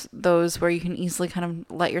it's one of those where you can easily kind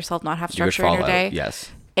of let yourself not have You could structure in fall your out, day.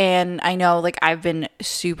 yes. And I know, like, I've been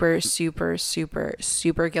super, super, super,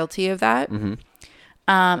 super guilty of that. Mm-hmm.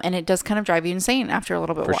 And it does kind of drive you insane after a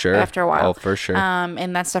little bit. For sure. After a while. Oh, for sure.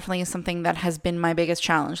 And that's definitely something that has been my biggest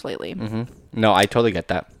challenge lately. Mm-hmm. No, I totally get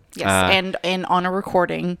that. Yes. And on a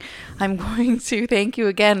recording, I'm going to thank you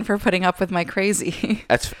again for putting up with my crazy.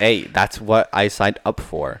 That's what I signed up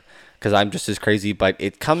for. Because I'm just as crazy, but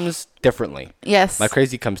it comes differently. Yes. My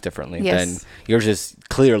crazy comes differently Yes. than yours is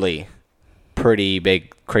clearly pretty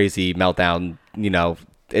big, crazy meltdown.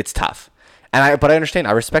 It's tough. But I understand.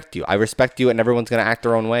 I respect you. And everyone's going to act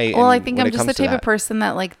their own way. Well, I and think when I'm it just comes the to type of that. person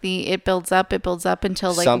that like it builds up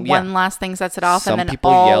until like Some- one yeah. last thing sets it off, Some and then people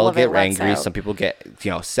all yell, of it get lets angry. out. Some people get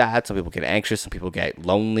sad. Some people get anxious. Some people get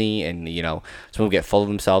lonely, and some people get full of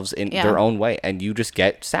themselves in Yeah. their own way. And you just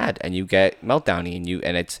get sad, and you get meltdowny,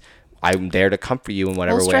 and it's I'm there to comfort you in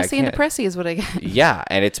whatever Well, way I stressy can. and depressy is what I get. Yeah,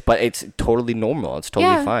 and it's totally normal. It's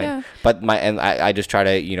totally Yeah, fine. yeah. But I just try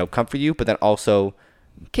to comfort you, but then also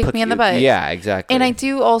Kick me in the butt. Yeah, exactly. And I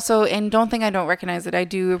do also, and don't think I don't recognize it. I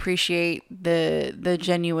do appreciate the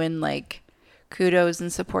genuine like kudos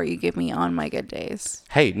and support you give me on my good days.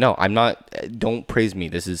 Hey, no, I'm not. Don't praise me.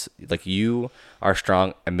 This is like, you are a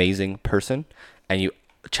strong, amazing person, and you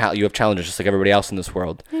have challenges just like everybody else in this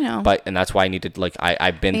world. I know. And that's why I need to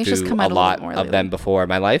I've been It's just through come a out a lot little more of lately. them before in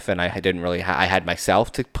my life, and I didn't really. I had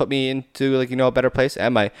myself to put me into a better place,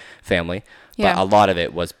 and my family. Yeah. But a lot of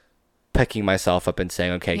it was picking myself up and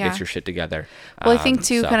saying, okay, Yeah. get your shit together. Well, I think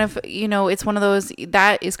too, So- kind of, it's one of those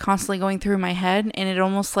that is constantly going through my head, and it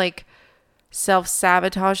almost like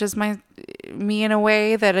self-sabotages me in a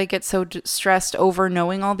way that I get so stressed over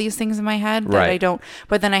knowing all these things in my head that Right. I don't.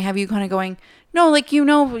 But then I have you kind of going, no, like, you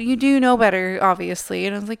do know better, obviously.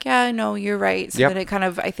 And I was like, yeah, I know, you're right. So Yep. then it kind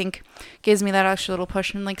of, I think, gives me that extra little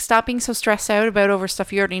push and like, stop being so stressed out about over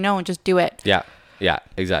stuff you already know and just do it. Yeah,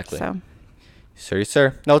 exactly. So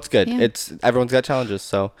Sir. No, it's good. Yeah. Everyone's got challenges,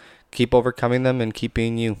 so keep overcoming them and keep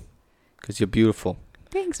being you, because you're beautiful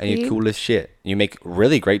thanks, and babe. you're cool as shit. You make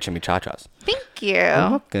really great chimichachas. Thank you.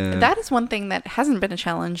 welcome. That is one thing that hasn't been a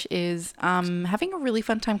challenge is having a really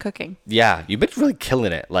fun time cooking. Yeah, you've been really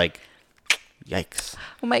killing it. Like, yikes.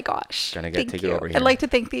 Oh my gosh. Gonna Thank take it you. over here. I'd like to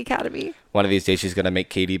thank the Academy. One of these days she's gonna make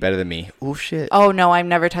Katie better than me. Oh shit. Oh no, I'm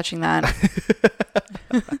never touching that.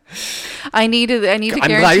 I need to I'm guarantee.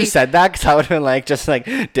 glad you said that, because I would have been just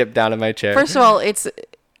dip down in my chair. First of all,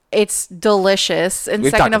 it's delicious, and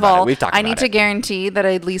We've second talked of about it. all, We've talked I about need to it. guarantee that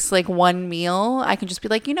at least like one meal I can just be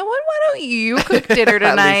like, you know what? Why don't you cook dinner At least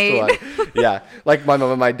tonight? one. Yeah, like my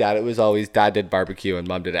mom and my dad. It was always dad did barbecue and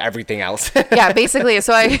mom did everything else. Yeah, basically.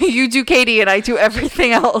 So you do Katie and I do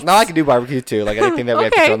everything else. No, I can do barbecue too. Like anything that we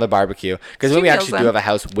have to Okay. throw on the barbecue. Because when Two we meals actually then. do have a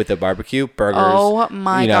house with a barbecue, burgers, Oh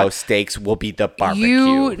my God. steaks will be the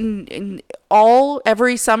barbecue.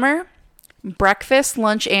 Every summer, breakfast,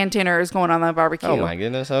 lunch, and dinner is going on the barbecue. Oh my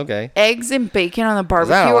goodness. Okay. Eggs and bacon on the that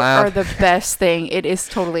barbecue allowed? are the best thing. It is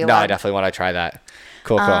totally No, I allowed. definitely want to try that.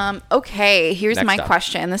 Cool. Okay, here's Next my up.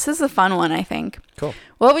 question. This is a fun one, I think. Cool.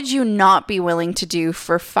 What would you not be willing to do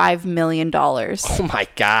for $5 million? Oh my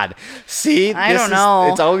God. See, I don't know.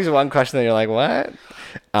 It's always one question that you're like, what?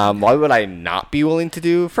 What would I not be willing to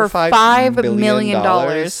do for $5 million.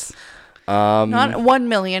 Not 1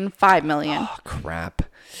 million, 5 million. Oh crap.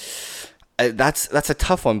 That's a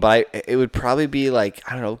tough one, but it would probably be like,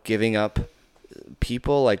 I don't know, giving up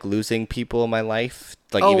people, like losing people in my life,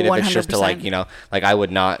 like Oh, even if it's just to 100%. like I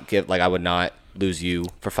would not lose you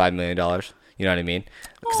for $5 million. You know what I mean?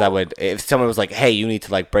 Because I would, if someone was like, hey, you need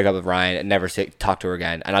to like break up with Ryan and never talk to her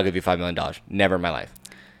again, and I'll give you $5 million. Never in my life.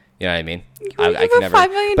 You know what I mean? would I give can up never. $5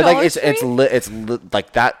 million But like for it's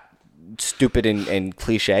like that stupid and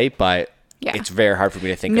cliche, but Yeah. it's very hard for me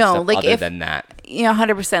to think No, of stuff like other if- than that.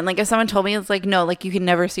 100%. Like if someone told me it's like, no, like you can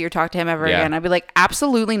never see or talk to him ever Yeah. again, I'd be like,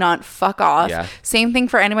 absolutely not. Fuck off. Yeah. Same thing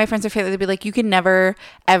for any of my friends or family. They'd be like, you can never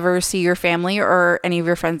ever see your family or any of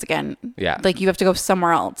your friends again. Yeah. Like you have to go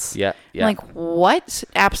somewhere else. Yeah, yeah. I'm like, what?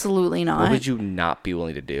 Absolutely not. What would you not be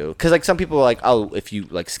willing to do? Because like some people are like, oh, if you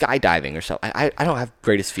like skydiving or something. I don't have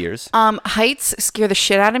greatest fears. Heights scare the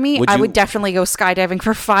shit out of me. Would I you- would definitely go skydiving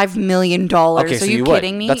for $5 million. Okay, Are so you would.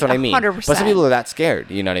 kidding me? That's what I mean. 100%. But some people are that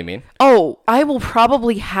scared. You know what I mean? Oh, I will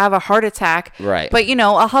probably have a heart attack. Right. But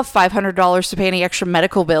I'll have $500 to pay any extra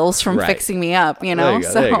medical bills from Right. fixing me up. There you go.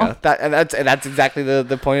 So There you go. That's exactly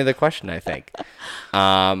the point of the question, I think.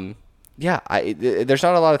 Yeah. There's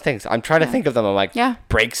not a lot of things. I'm trying to think of them. I'm like, Yeah.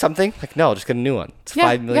 break something? Like, no, just get a new one. It's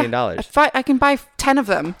yeah, $5 million. I can buy 10 of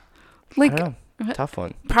them. Like I don't know. Tough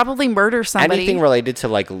one. probably murder somebody. Anything related to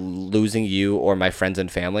like losing you or my friends and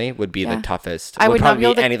family would be Yeah. the toughest. I would not probably be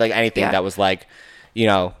able to- anything yeah. that was like,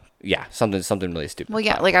 yeah, something really stupid. Well,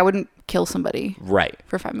 yeah, like I wouldn't kill somebody. Right.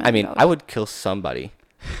 For $5 million. I mean, I would kill somebody,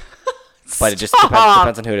 but it just Stop.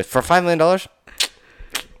 depends on who it is. For $5 million.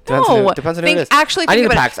 Depends on who it is. Actually, I think need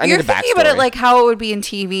a about it. I need You're a thinking about it backstory. like how it would be in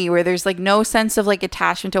TV, where there's like no sense of like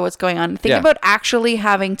attachment to what's going on. Think Yeah. about actually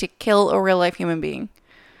having to kill a real life human being.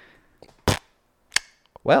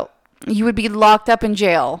 Well, You would be locked up in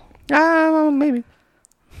jail. maybe.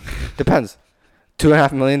 Depends.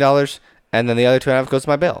 $2.5 million, and then the other 2.5 goes to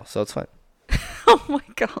my bail, so it's fine. Oh my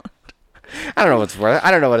god. I don't know what's worth.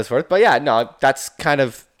 I don't know what it's worth, but yeah, no, that's kind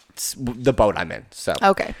of the boat I'm in. So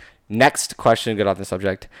Okay. next question, get off the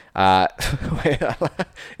subject.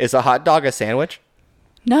 Is a hot dog a sandwich?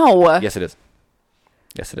 No. Yes, it is.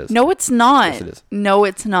 Yes, it is. No, it's not. Yes, it is. No,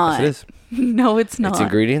 it's not. Yes, it is. No, it's not. It's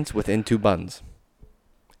ingredients within 2 buns.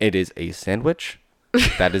 It is a sandwich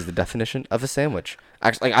That is the definition of a sandwich.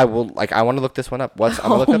 Actually, I want to look this one up. I'm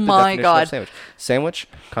gonna look Oh up the my definition God. of sandwich. Sandwich,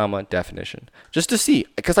 comma, definition. Just to see,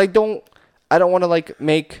 because I don't want to like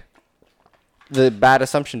make the bad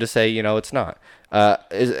assumption to say, it's not.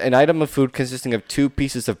 Is an item of food consisting of two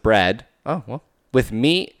pieces of bread. Oh, well, with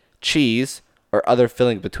meat, cheese, or other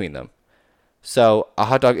filling between them. So a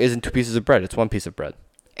hot dog isn't two pieces of bread. It's one piece of bread.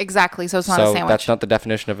 Exactly. So it's not a So sandwich. that's not the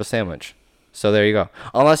definition of a sandwich. So there you go.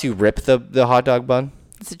 Unless you rip the hot dog bun.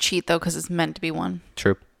 It's a cheat though, because it's meant to be one.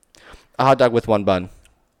 True. A hot dog with one bun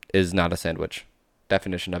is not a sandwich.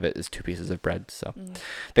 Definition of it is two pieces of bread. So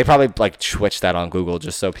they probably like switched that on Google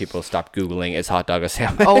just so people stop Googling, is hot dog a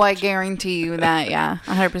sandwich? Oh, I guarantee you that. Yeah,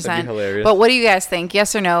 100%. That'd be hilarious. But what do you guys think?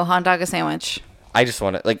 Yes or no? Hot dog a sandwich? I just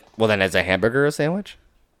want to well then is a hamburger a sandwich?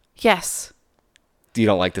 Yes. You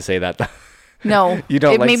don't like to say that though. No. You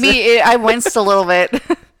don't it like made me. I winced a little bit.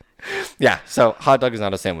 Yeah, so hot dog is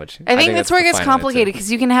not a sandwich. I think that's where it the gets final answer. complicated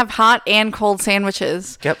because you can have hot and cold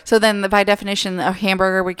sandwiches. Yep. So then, by definition, a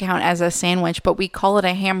hamburger would count as a sandwich, but we call it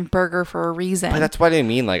a hamburger for a reason. But that's what I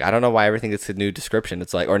mean. Like, I don't know why everything gets a new description.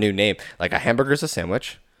 It's like, or new name. Like, a hamburger is a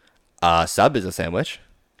sandwich. A sub is a sandwich.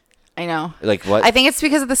 I know. Like, what? I think it's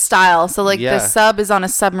because of the style. So, like, Yeah. the sub is on a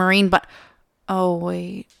submarine, but oh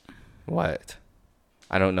wait, What?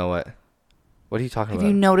 I don't know what. What are you talking have about?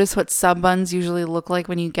 you noticed what sub buns usually look like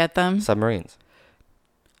when you get them? Submarines.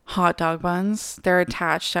 Hot dog buns. They're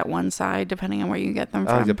attached at one side, depending on where you get them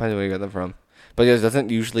Oh, it from. depends where you get them from. But it doesn't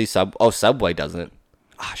usually Subway doesn't.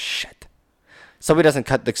 Ah, shit. Subway doesn't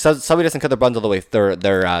cut their buns all the way through.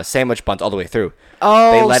 Their sandwich buns all the way through.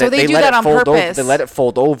 Oh, so they do let that it on fold purpose. They let it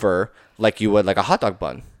fold over like you would like a hot dog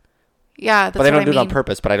bun. Yeah, that's But they what don't do I it on mean.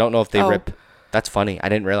 purpose. But I don't know if they Oh. rip. That's funny. I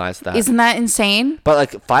didn't realize that. Isn't that insane? But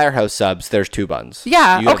like Firehouse subs, there's two buns.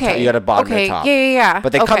 Yeah. You got Okay. You got a bottom okay. and a top. Yeah.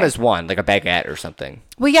 But they come okay. as one, like a baguette or something.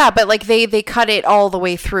 Well, yeah, but like they cut it all the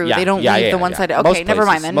way through. Yeah. They don't yeah, leave yeah, the one yeah. side. Most Okay, never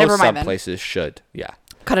mind places- then. Most Never mind sub then. places should. Yeah.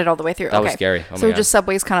 Cut it all the way through. That okay. was scary. Oh my so God. just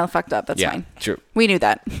Subway's kind of fucked up. That's Yeah. fine. True. We knew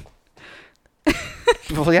that.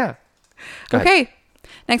 Well, yeah. Go ahead. Okay.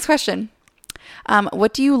 Next question.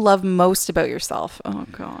 What do you love most about yourself? Oh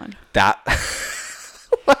God. That.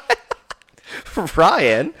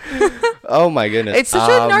 Ryan. Oh my goodness. It's such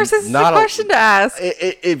a narcissistic not question to ask.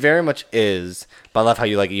 It very much is. But I love how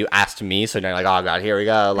you asked me, so now you're like, oh god, here we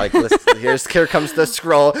go. Like here comes the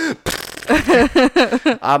scroll.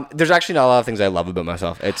 There's actually not a lot of things I love about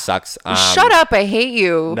myself. It sucks. Shut up! I hate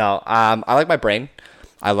you. No. I like my brain.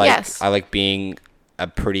 I Yes. like being a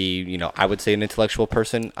pretty, I would say an intellectual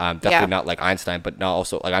person. Definitely Yeah. not like Einstein, but not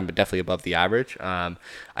also like I'm definitely above the average.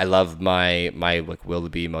 I love my like will to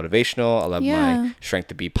be motivational. I love Yeah. my strength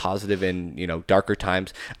to be positive in, darker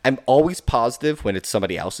times. I'm always positive when it's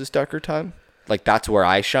somebody else's darker time. Like that's where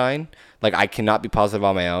I shine. Like I cannot be positive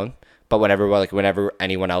on my own, but whenever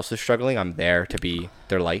anyone else is struggling, I'm there to be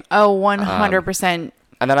their light. Oh, 100%.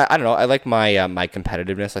 And then I don't know. I like my my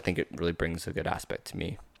competitiveness. I think it really brings a good aspect to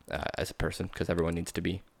me as a person because everyone needs to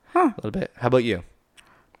be a little bit. How about you?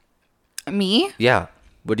 Me? Yeah.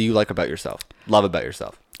 What do you like about yourself? Love about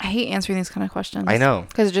yourself? I hate answering these kind of questions. I know.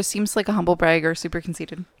 Because it just seems like a humble brag or super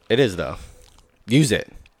conceited. It is though. Use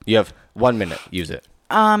it. You have 1 minute. Use it.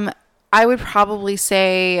 I would probably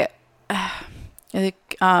say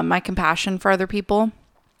my compassion for other people.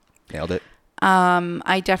 Nailed it.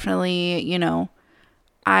 I definitely,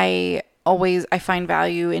 I find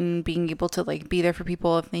value in being able to like be there for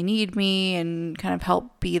people if they need me and kind of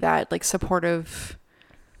help be that like supportive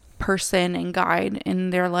person and guide in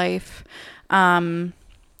their life.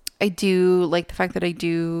 I do like the fact that I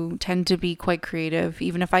do tend to be quite creative,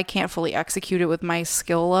 even if I can't fully execute it with my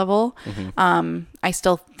skill level. I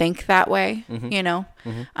still think that way,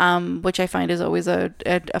 which I find is always a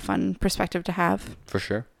fun perspective to have. For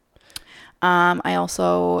sure. I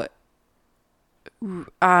also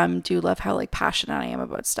do love how like passionate I am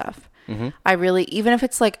about stuff. I really, even if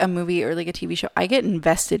it's like a movie or like a TV show, I get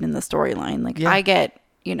invested in the storyline. Like Yeah. I get,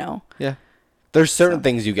 Yeah. There's certain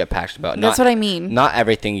things you get passionate about. That's what I mean. Not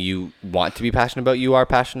everything you want to be passionate about, you are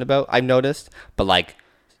passionate about, I've noticed. But like,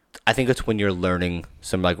 I think it's when you're learning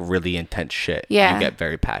some like really intense shit. Yeah. You get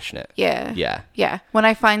very passionate. Yeah. Yeah. Yeah. When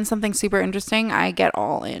I find something super interesting, I get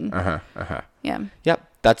all in. Yeah. Yep.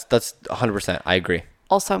 That's 100%. I agree.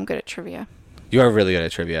 Also, I'm good at trivia. You are really good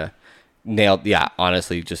at trivia. Nailed. Yeah.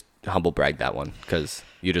 Honestly, just humble brag that one because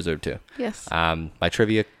you deserve to. Yes. My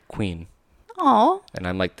trivia queen, Oh, and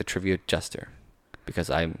I'm like the trivia jester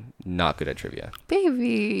because I'm not good at trivia.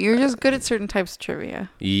 baby. You're just good at certain types of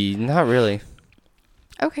trivia. Not really.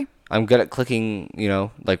 Okay. I'm good at clicking,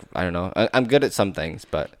 like, I don't know. I'm good at some things,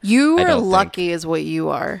 but You I are don't lucky is what you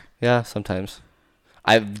are. yeah, sometimes.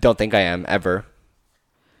 I don't think I am ever.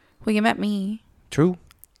 Well, you met me. True.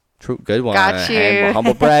 Good one. Got you. And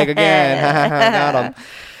humble brag again. Got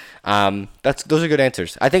him. Those are good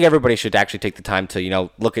answers. I think everybody should actually take the time to,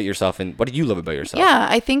 look at yourself and what do you love about yourself? Yeah,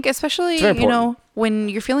 I think especially, It's very important. when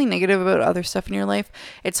you're feeling negative about other stuff in your life,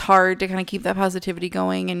 it's hard to kind of keep that positivity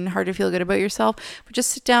going and hard to feel good about yourself. But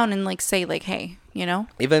just sit down and say hey,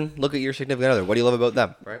 Even look at your significant other. What do you love about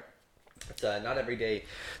them? Right. It's not every day.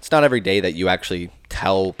 It's not every day that you actually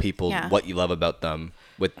tell people Yeah. what you love about them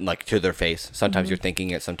with to their face. Sometimes you're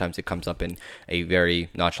thinking it. Sometimes it comes up in a very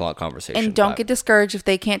nonchalant conversation. And don't but get discouraged if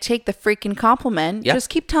they can't take the freaking compliment. Yeah. Just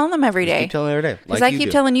keep telling them every day. keep telling every day. Because like I you keep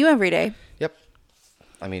do. telling you every day. Yep.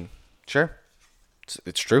 I mean, sure.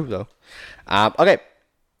 It's true though. Okay.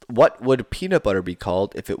 What would peanut butter be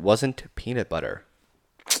called if it wasn't peanut butter?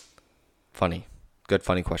 Funny. Good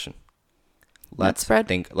funny question. Let's spread?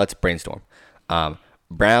 think. Let's brainstorm.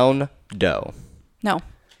 Brown dough. No.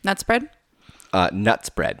 Nut spread? Nut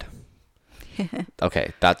spread.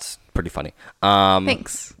 Okay, that's pretty funny.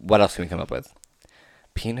 Thanks. What else can we come up with?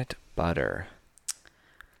 Peanut butter.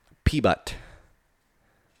 Pea-butt.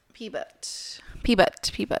 Peanut. Pea-butt.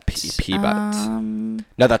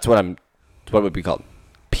 No, that's what it would be called.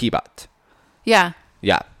 Pea-butt. Yeah.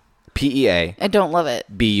 Yeah. P-E-A. I don't love it.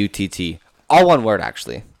 B-U-T-T. All one word,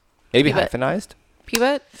 actually. Maybe Pea-butt. hyphenized?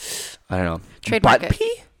 Peanut? I don't know. Trademark Butt it.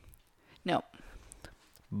 pea? No.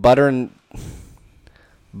 Butter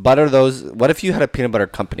those. What if you had a peanut butter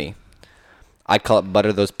company? I'd call it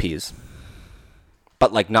butter those peas.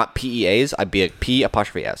 But not P-E-A's. I'd be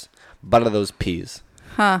P''S. Butter those peas.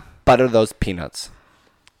 Huh. Butter those peanuts.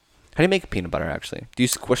 How do you make peanut butter, actually? Do you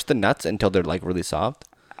squish the nuts until they're really soft?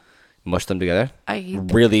 Mush them together?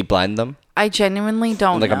 Really blend them? I genuinely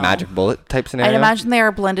don't Like know. a magic bullet type scenario? I'd imagine they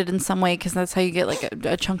are blended in some way because that's how you get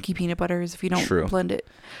a chunky peanut butter is if you don't True. blend it.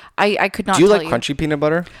 I could not Do you tell like crunchy peanut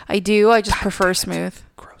butter? I do. I just prefer smooth.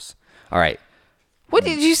 Gross. All right. What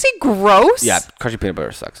did you say? Gross? Yeah, crunchy peanut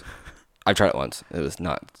butter sucks. I tried it once. It was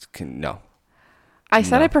not. No. I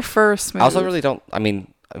said No. I prefer smooth. I also really don't. I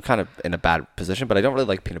mean, I'm kind of in a bad position, but I don't really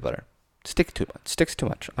like peanut butter. Sticks too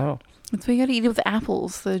much. I don't know. That's why you gotta eat it with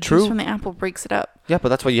apples. The True. juice from the apple breaks it up. Yeah, but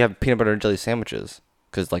that's why you have peanut butter and jelly sandwiches.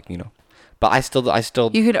 Because, But I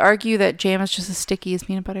still. You could argue that jam is just as sticky as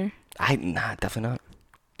peanut butter. Nah, definitely not.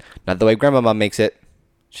 Not the way Grandma makes it.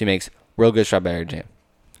 She makes real good strawberry jam.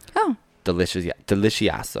 Oh. Delicious. Yeah.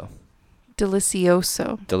 Delicioso.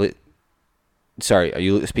 Delicioso. Sorry, are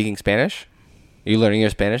you speaking Spanish? Are you learning your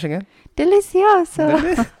Spanish again?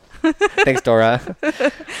 Delicioso. Thanks, Dora.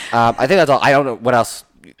 I think that's all. I don't know. What else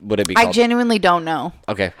would it be called? I genuinely don't know.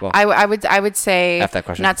 Okay, well, I would say F that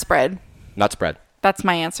question. nut spread. nut spread. That's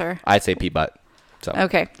my answer. I'd say pea-butt. So,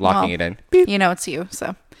 Okay, locking well. it in. You know it's you,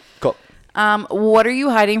 so. Cool. What are you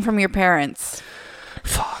hiding from your parents?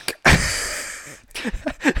 Fuck.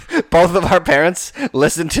 Both of our parents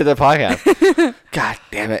listen to the podcast. God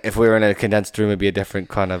damn it. If we were in a condensed room, it'd be a different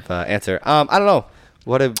kind of answer. I don't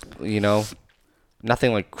know.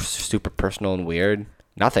 Nothing super personal and weird.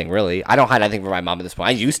 Nothing really. I don't hide anything from my mom at this point.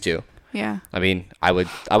 I used to. Yeah. I mean, I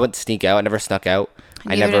wouldn't sneak out. I never snuck out.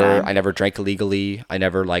 Neither did I. I never drank illegally. I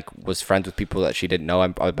never was friends with people that she didn't know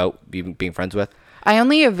about being friends with. I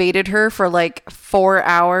only evaded her for 4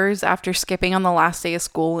 hours after skipping on the last day of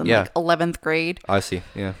school in Yeah. 11th grade. I see.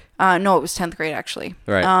 Yeah. No, it was 10th grade actually.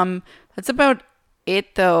 Right. That's about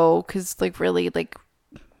it though, because really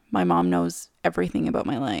my mom knows everything about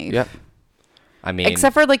my life. Yep. I mean,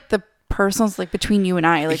 Except for the personals between you and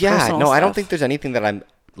I. yeah. personal No, I don't stuff. think there's anything that I'm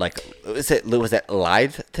was it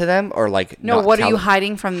lied to them or No, not what are you tell-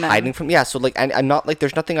 hiding from them? hiding from? Yeah. So I'm not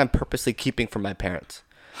there's nothing I'm purposely keeping from my parents.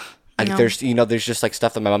 No. There's there's just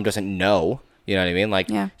stuff that my mom doesn't know. You know what I mean?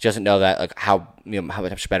 Yeah. She doesn't know that how how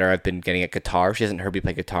much better I've been getting at guitar. She hasn't heard me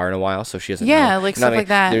play guitar in a while, so she doesn't. Yeah, know. stuff like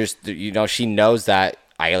that. There's she knows that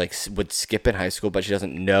I would skip in high school, but she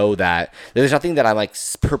doesn't know that there's nothing that I'm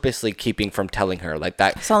purposely keeping from telling her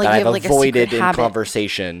that It's not like that you I've have, a avoided secret in habit.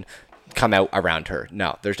 conversation come out around her.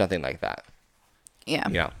 No, there's nothing like that. Yeah.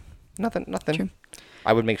 Nothing. True.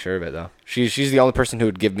 I would make sure of it though. She's the only person who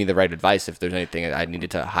would give me the right advice if there's anything I needed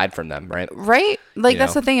to hide from them, right? Right? That's know?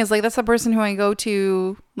 the thing is that's the person who I go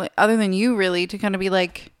to, other than you really, to kind of be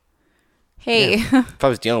hey. Yeah. If I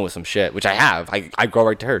was dealing with some shit, which I have, I go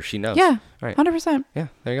right to her. She knows. Right. 100%. Yeah.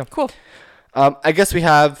 There you go. Cool. I guess we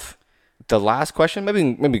have the last question.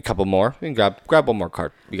 Maybe a couple more. We can grab one more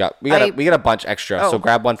card. We got a bunch extra. So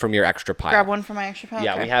grab one from your extra pile. Grab one for my extra pile.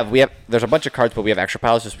 Yeah, Okay. we have. There's a bunch of cards, but we have extra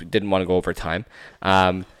piles. Just we didn't want to go over time.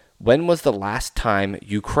 When was the last time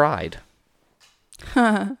you cried?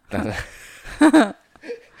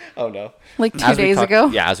 Oh no. Like 2 As we days talked- ago?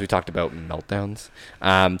 Yeah, as we talked about meltdowns.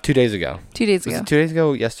 2 days ago. 2 days Was ago. it 2 days ago?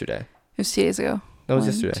 Or yesterday. It was 2 days ago. No, it was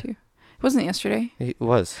 1, yesterday. 2. It wasn't yesterday. It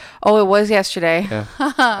was. Oh, it was yesterday. Yeah.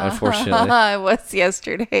 Unfortunately, It was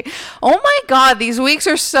yesterday. Oh my God, these weeks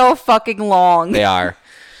are so fucking long. they are.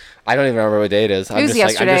 I don't even remember what day it is. I'm was just like I'm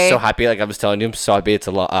yesterday. just so happy. Like I was telling you, I'm so happy. It's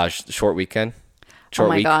a short weekend. Short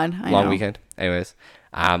my week, God, I long know. weekend. Anyways,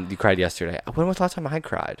 you cried yesterday. When was the last time I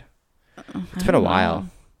cried? It's been a while.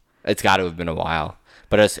 It's got to have been a while,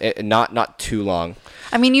 but it's not too long.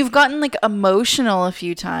 I mean, you've gotten like emotional a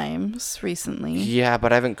few times recently. Yeah,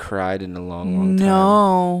 but I haven't cried in a long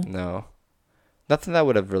No. time. No, nothing that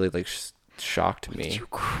would have really like shocked me. You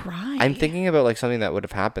cry. I'm thinking about like something that would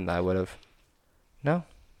have happened that I would have. No.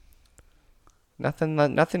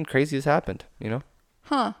 Nothing crazy has happened. You know.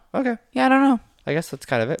 Huh. Okay. Yeah, I don't know. I guess that's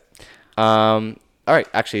kind of it. All right.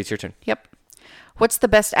 Actually, it's your turn. Yep. What's the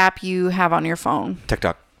best app you have on your phone?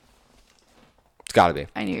 TikTok. It's got to be.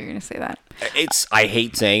 I knew you were going to say that. I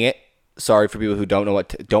hate saying it. Sorry for people who don't know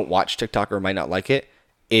don't watch TikTok or might not like it.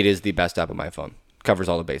 It is the best app on my phone. Covers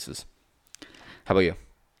all the bases. How about you?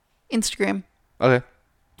 Instagram. Okay.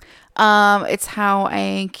 It's how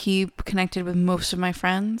I keep connected with most of my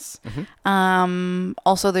friends.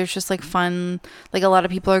 Also, there's just like fun, like a lot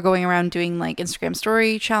of people are going around doing like Instagram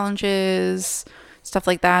story challenges, stuff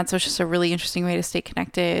like that. So it's just a really interesting way to stay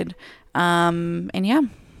connected. And yeah.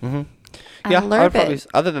 I Yeah, love probably. it.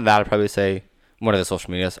 Other than that, I'd probably say one of the social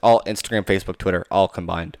medias, all Instagram, Facebook, Twitter, all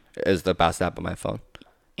combined, is the best app on my phone.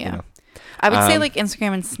 Yeah. You know? I would say like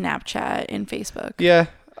Instagram and Snapchat and Facebook. Yeah,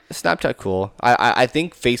 Snapchat cool. I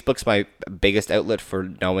think Facebook's my biggest outlet for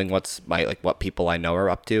knowing what people I know are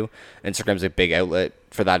up to. Instagram's a big outlet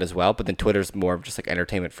for that as well, but then Twitter's more of just like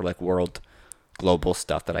entertainment for like global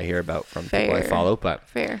stuff that I hear about from people I Fair. follow. But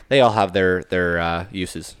Fair. they all have their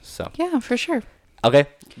uses. So Yeah, for sure. okay,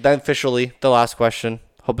 then officially the last question.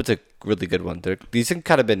 Hope it's a really good one. These have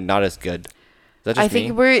kind of been not as good. Is that just I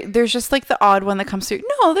think me? there's just like the odd one that comes through.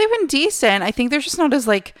 No, they've been decent. I think they're just not as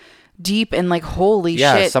like deep and like holy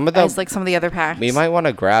shit some of as like some of the other packs. We might want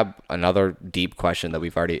to grab another deep question that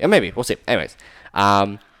we've already. Maybe we'll see. Anyways,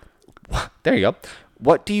 there you go.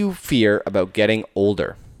 What do you fear about getting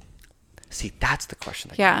older? See, that's the question.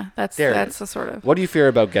 Yeah, that's There it is. the sort of. What do you fear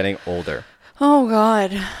about getting older? Oh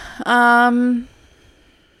God. I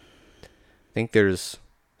think there's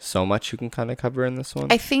so much you can kind of cover in this one.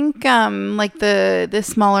 I think like the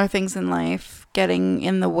smaller things in life getting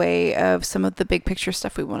in the way of some of the big picture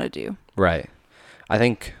stuff we want to do. Right. I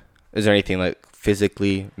think, is there anything like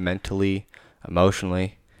physically, mentally,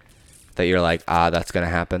 emotionally that you're like, that's going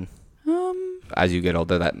to happen as you get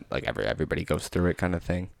older, that like everybody goes through it kind of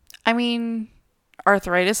thing? I mean,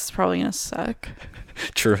 arthritis is probably going to suck.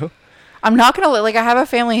 True. I'm not going to like I have a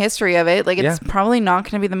family history of it. Like it's Yeah. probably not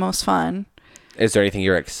going to be the most fun. Is there anything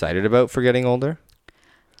you're excited about for getting older?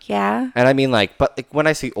 Yeah. And I mean like, but like when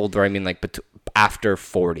I say older, I mean like after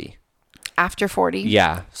 40. After 40.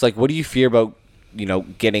 Yeah. So like, what do you fear about,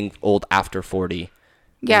 getting old after 40?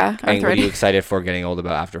 Yeah. And what are you Arthritis. excited for getting old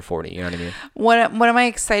about after 40? You know what I mean? What am I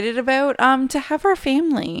excited about? To have our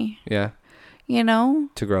family, Yeah. to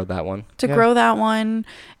To grow that one. Yeah. grow that one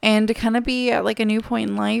and to kind of be at like a new point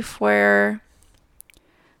in life where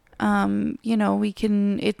we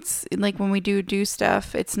can, it's like when we do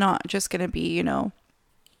stuff, it's not just going to be,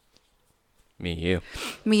 Me, you.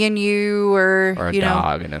 me and you or Or a you know,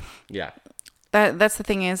 dog. Yeah. that's the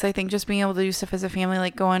thing is I think just being able to do stuff as a family,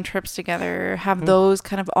 like go on trips together, have Mm-hmm. those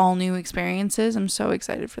kind of all new experiences. I'm so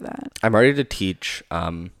excited for that. I'm ready to teach,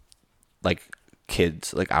 like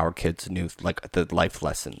kids, like our kids, new like the life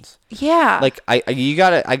lessons. Yeah. Like I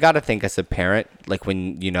gotta think as a parent, like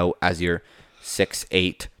when as your 6,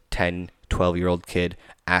 8, 10, 12-year-old kid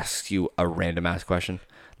asks you a random ass question.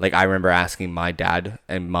 Like I remember asking my dad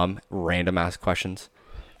and mom random ass questions,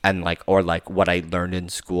 and like or like what I learned in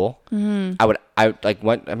school. I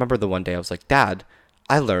remember the one day I was like, Dad,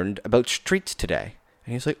 I learned about streets today,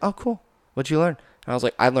 and he's like, Oh, cool. What'd you learn? And I was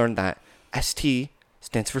like, I learned that ST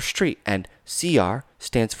stands for street, and CR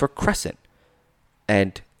stands for crescent,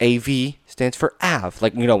 and AV stands for Ave.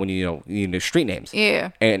 Like when you know street names. Yeah.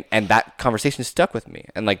 And that conversation stuck with me,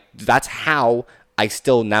 and like that's how I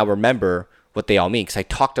still now remember what they all mean, because I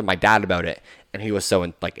talked to my dad about it, and he was so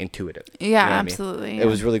intuitive. Yeah, You know what I mean? absolutely, It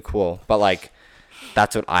was really cool, but like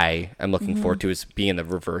that's what I am looking Mm-hmm. forward to, is being the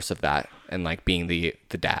reverse of that, and like being the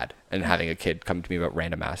dad and having a kid come to me about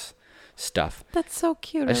random ass stuff. That's so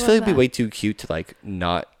cute. I just feel like it'd be way too cute to like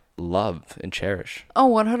not love and cherish, Oh,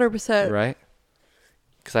 100%. right?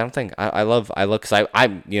 Because I don't think I love, because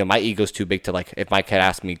I'm my ego's too big to like, if my kid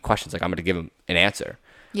asks me questions, like I'm gonna give him an answer,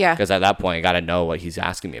 Yeah. Because at that point, I got to know what he's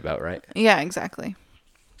asking me about, right? Yeah, exactly.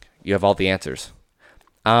 You have all the answers.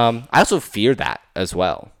 I also fear that as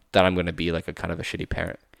well, that I'm going to be like a kind of a shitty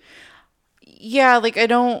parent. Yeah, like I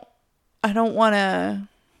don't want to,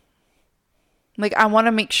 like, I want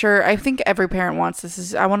to make sure, I think every parent wants this,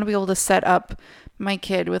 is I want to be able to set up my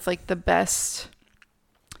kid with like the best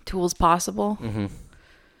tools possible. Mm-hmm.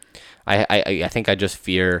 I think I just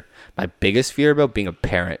fear, my biggest fear about being a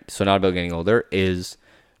parent, so not about getting older, is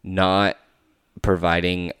not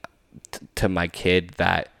providing to my kid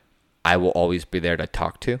that I will always be there to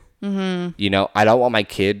talk to. Mm-hmm. You know, I don't want my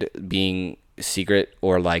kid being secret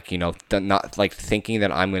or like, you know, not like thinking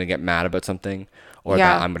that I'm going to get mad about something or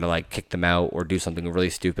that I'm going to like kick them out or do something really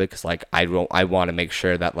stupid. Cause like, I want to make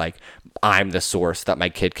sure that like I'm the source that my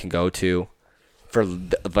kid can go to for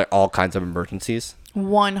like all kinds of emergencies.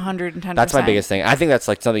 110%. That's my biggest thing. I think that's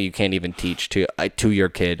like something you can't even teach to your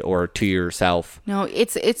kid or to yourself. No,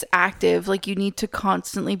 it's active. Like you need to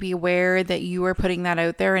constantly be aware that you are putting that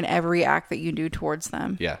out there in every act that you do towards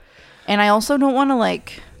them. Yeah. And I also don't want to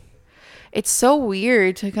like, it's so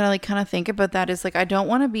weird to kind of think about that, is like, I don't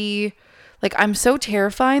want to be like, I'm so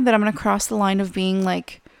terrified that I'm going to cross the line of being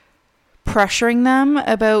like pressuring them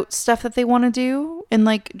about stuff that they want to do and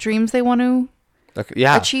like dreams they want to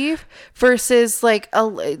achieve versus like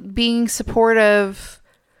being supportive.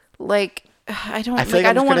 Like I feel like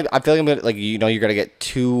I'm gonna, like, you know, you're gonna get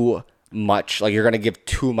too much, like you're gonna give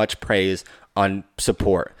too much praise on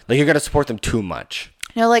support, like you're gonna support them too much.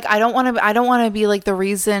 You know, like I don't want to be like the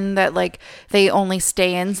reason that like they only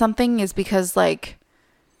stay in something is because like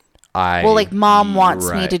like mom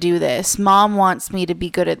wants me to do this, mom wants me to be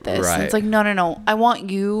good at this. And it's like no, I want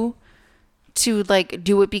you to like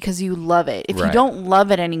do it because you love it. If you don't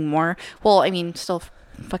love it anymore, well, I mean, still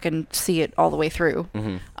fucking see it all the way through.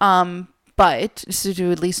 Mm-hmm. But so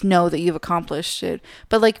to at least know that you've accomplished it.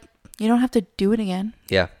 But like, you don't have to do it again.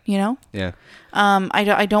 Yeah. You know? Yeah.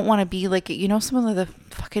 I don't want to be like, you know, some of the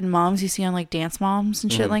fucking moms you see on like Dance Moms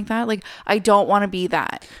and shit like that. Like, I don't want to be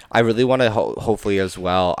that. I really want to hopefully as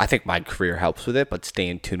well. I think my career helps with it, but stay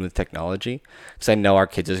in tune with technology, because I know our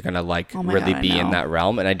kids is going to like really be in that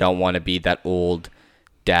realm. And I don't want to be that old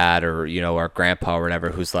dad or, you know, our grandpa or whatever,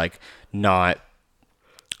 who's like not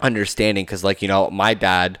understanding. Cause like, you know, my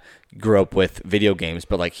dad grew up with video games,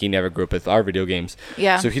 but like he never grew up with our video games.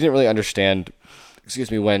 Yeah. So he didn't really understand,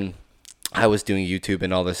 when I was doing YouTube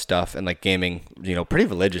and all this stuff and like gaming, you know, pretty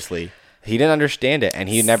religiously. He didn't understand it, and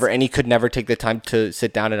he could never take the time to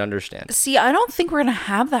sit down and understand. See, I don't think we're going to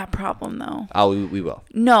have that problem though. Oh, we will.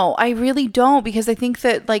 No, I really don't, because I think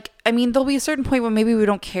that like, I mean, there'll be a certain point where maybe we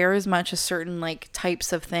don't care as much as certain like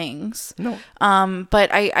types of things. No.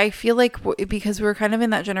 But I feel like because we're kind of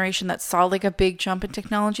in that generation that saw like a big jump in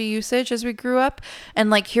technology usage as we grew up,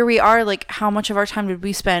 and like here we are, like how much of our time did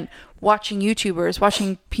we spend watching YouTubers,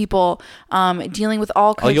 watching people dealing with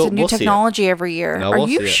all kinds of new technology every year. Are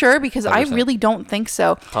you sure? Because 100%. I really don't think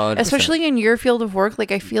so. 100%. Especially in your field of work.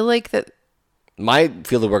 Like I feel like that my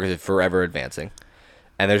field of work is forever advancing.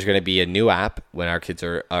 And there's going to be a new app when our kids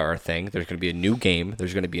are a thing. There's going to be a new game.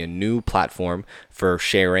 There's going to be a new platform for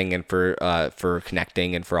sharing and for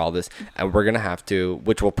connecting and for all this. And we're going to have to,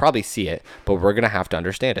 which we'll probably see it, but we're going to have to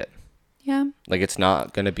understand it. Yeah. Like it's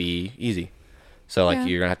not going to be easy. So like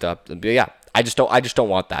you're gonna have to, I just don't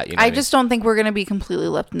want that. You know I just don't think we're gonna be completely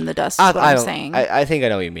left in the dust. Is what I'm saying. I think I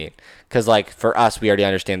know what you mean, because like for us, we already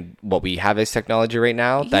understand what we have as technology right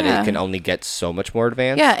now. That it can only get so much more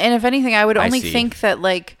advanced. Yeah, and if anything, I would only think that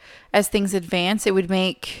like as things advance, it would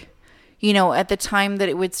make, you know, at the time that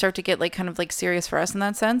it would start to get like kind of like serious for us in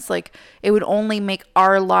that sense, like it would only make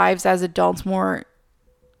our lives as adults more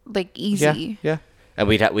like easy. Yeah. And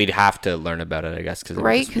we'd have to learn about it, I guess, because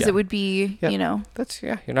it would be, you know,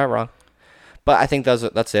 you're not wrong. But I think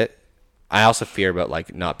that's it. I also fear about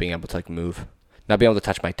like not being able to like move, not being able to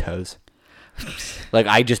touch my toes. Like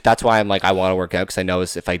that's why I'm like I want to work out, because I know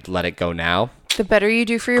if I let it go now, the better you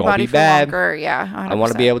do for your body for longer. Yeah, 100%. I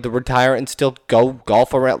want to be able to retire and still go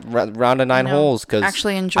golf around 9 holes, because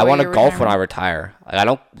actually enjoy. I want to golf when I retire. I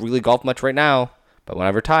don't really golf much right now, but when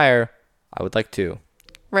I retire, I would like to.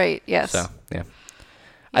 Right. Yes. So yeah.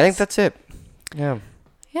 I think that's it. Yeah.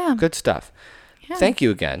 Yeah. Good stuff. Yeah. Thank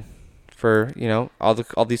you again for, you know,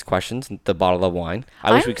 all these questions, the bottle of wine.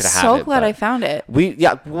 I wish we could have it. I'm so glad I found it. And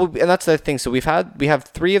that's the thing. So we have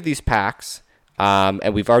 3 of these packs,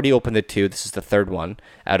 and we've already opened the 2. This is the 3rd one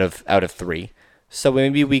out of 3. So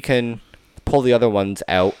maybe we can pull the other ones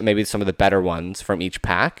out, maybe some of the better ones from each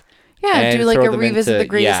pack. Yeah, do like a revisit the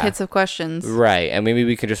greatest hits of questions. Right. And maybe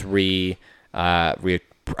we can just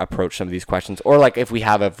approach some of these questions, or like if we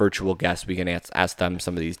have a virtual guest, we can ask them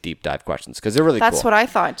some of these deep dive questions because they're really That's cool. what I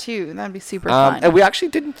thought too. That'd be super fun. And we actually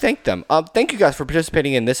didn't thank them. Thank you guys for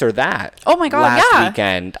participating in This or That. Oh my God, last yeah.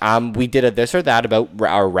 weekend, we did a This or That about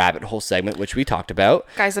our rabbit hole segment, which we talked about.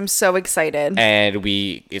 Guys, I'm so excited. And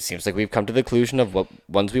it seems like we've come to the conclusion of what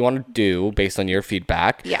ones we want to do based on your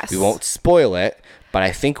feedback. Yes. We won't spoil it, but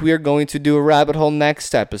I think we are going to do a rabbit hole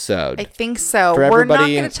next episode. I think so. For We're not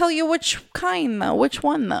everybody- going to tell you which kind though. Which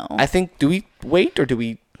one though? I think, do we wait or do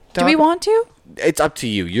we Do we want to? It's up to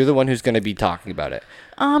you. You're the one who's going to be talking about it.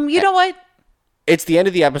 You know what? It's the end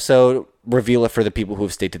of the episode. Reveal it for the people who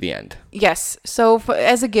have stayed to the end. Yes. So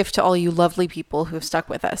as a gift to all you lovely people who have stuck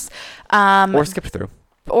with us. Or skip through.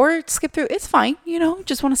 Or skip through. It's fine.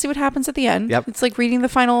 Just want to see what happens at the end. Yep. It's like reading the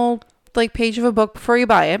final page of a book before you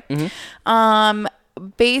buy it. Mm-hmm.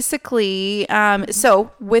 Basically,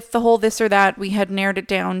 so with the whole This or That, we had narrowed it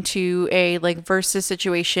down to a versus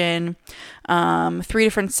situation, 3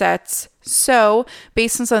 different sets. So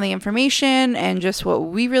based on some of the information and just what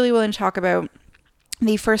we really want to talk about,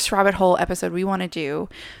 the first rabbit hole episode we want to do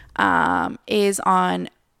is on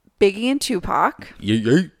Biggie and Tupac.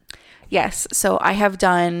 Yeah. Yes. So I have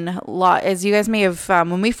done a lot, as you guys may have,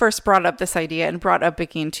 when we first brought up this idea and brought up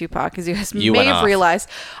Biggie and Tupac, as you guys You may went have off. realized,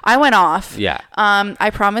 I went off. Yeah. I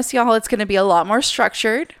promise y'all it's going to be a lot more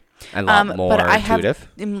structured. A lot more intuitive.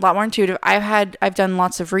 A lot more intuitive. I've done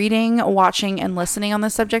lots of reading, watching, and listening on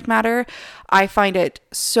this subject matter. I find it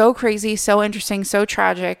so crazy, so interesting, so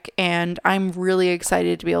tragic, and I'm really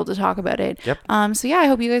excited to be able to talk about it. Yep. So yeah, I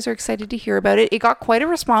hope you guys are excited to hear about it. It got quite a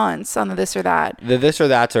response on the This or That. The This or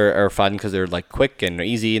That's are fun because they're quick and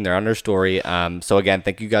easy and they're under story. So again,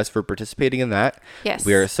 thank you guys for participating in that. Yes.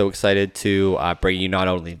 We are so excited to bring you not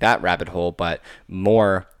only that rabbit hole, but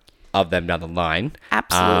more of them down the line.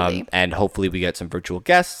 Absolutely. And hopefully we get some virtual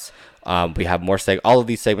guests. We have more all of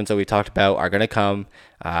these segments that we talked about are going to come.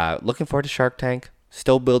 Looking forward to Shark Tank.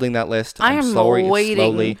 Still building that list. I am waiting.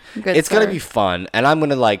 Slowly. Good It's going to start. be fun. And I'm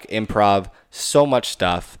going to improv so much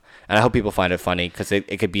stuff. And I hope people find it funny because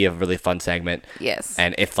it could be a really fun segment. Yes.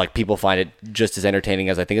 And if people find it just as entertaining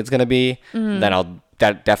as I think it's going to be, then I'll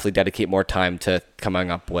definitely dedicate more time to coming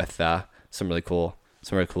up with some really cool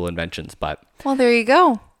inventions. But Well, there you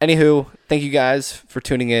go. anywho, thank you guys for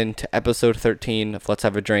tuning in to episode 13 of Let's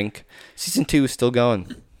Have a Drink. Season 2 is still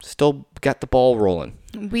going. Still got the ball rolling.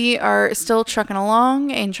 We are still trucking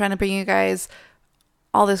along and trying to bring you guys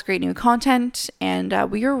all this great new content, and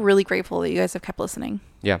we are really grateful that you guys have kept listening.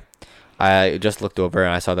 Yeah. I just looked over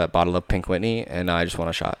and I saw that bottle of Pink Whitney and I just want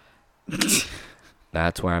a shot.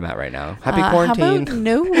 That's where I'm at right now. Happy quarantine.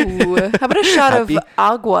 How about a shot Happy- of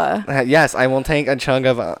agua? Yes, I will take a chunk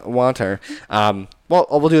of water. Well,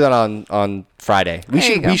 we'll do that on Friday. There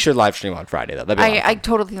you go. We should live stream on Friday though. That'd be a lot of I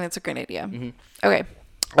totally think that's a great idea. Okay.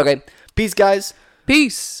 fun. Okay. Peace, guys.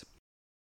 Peace.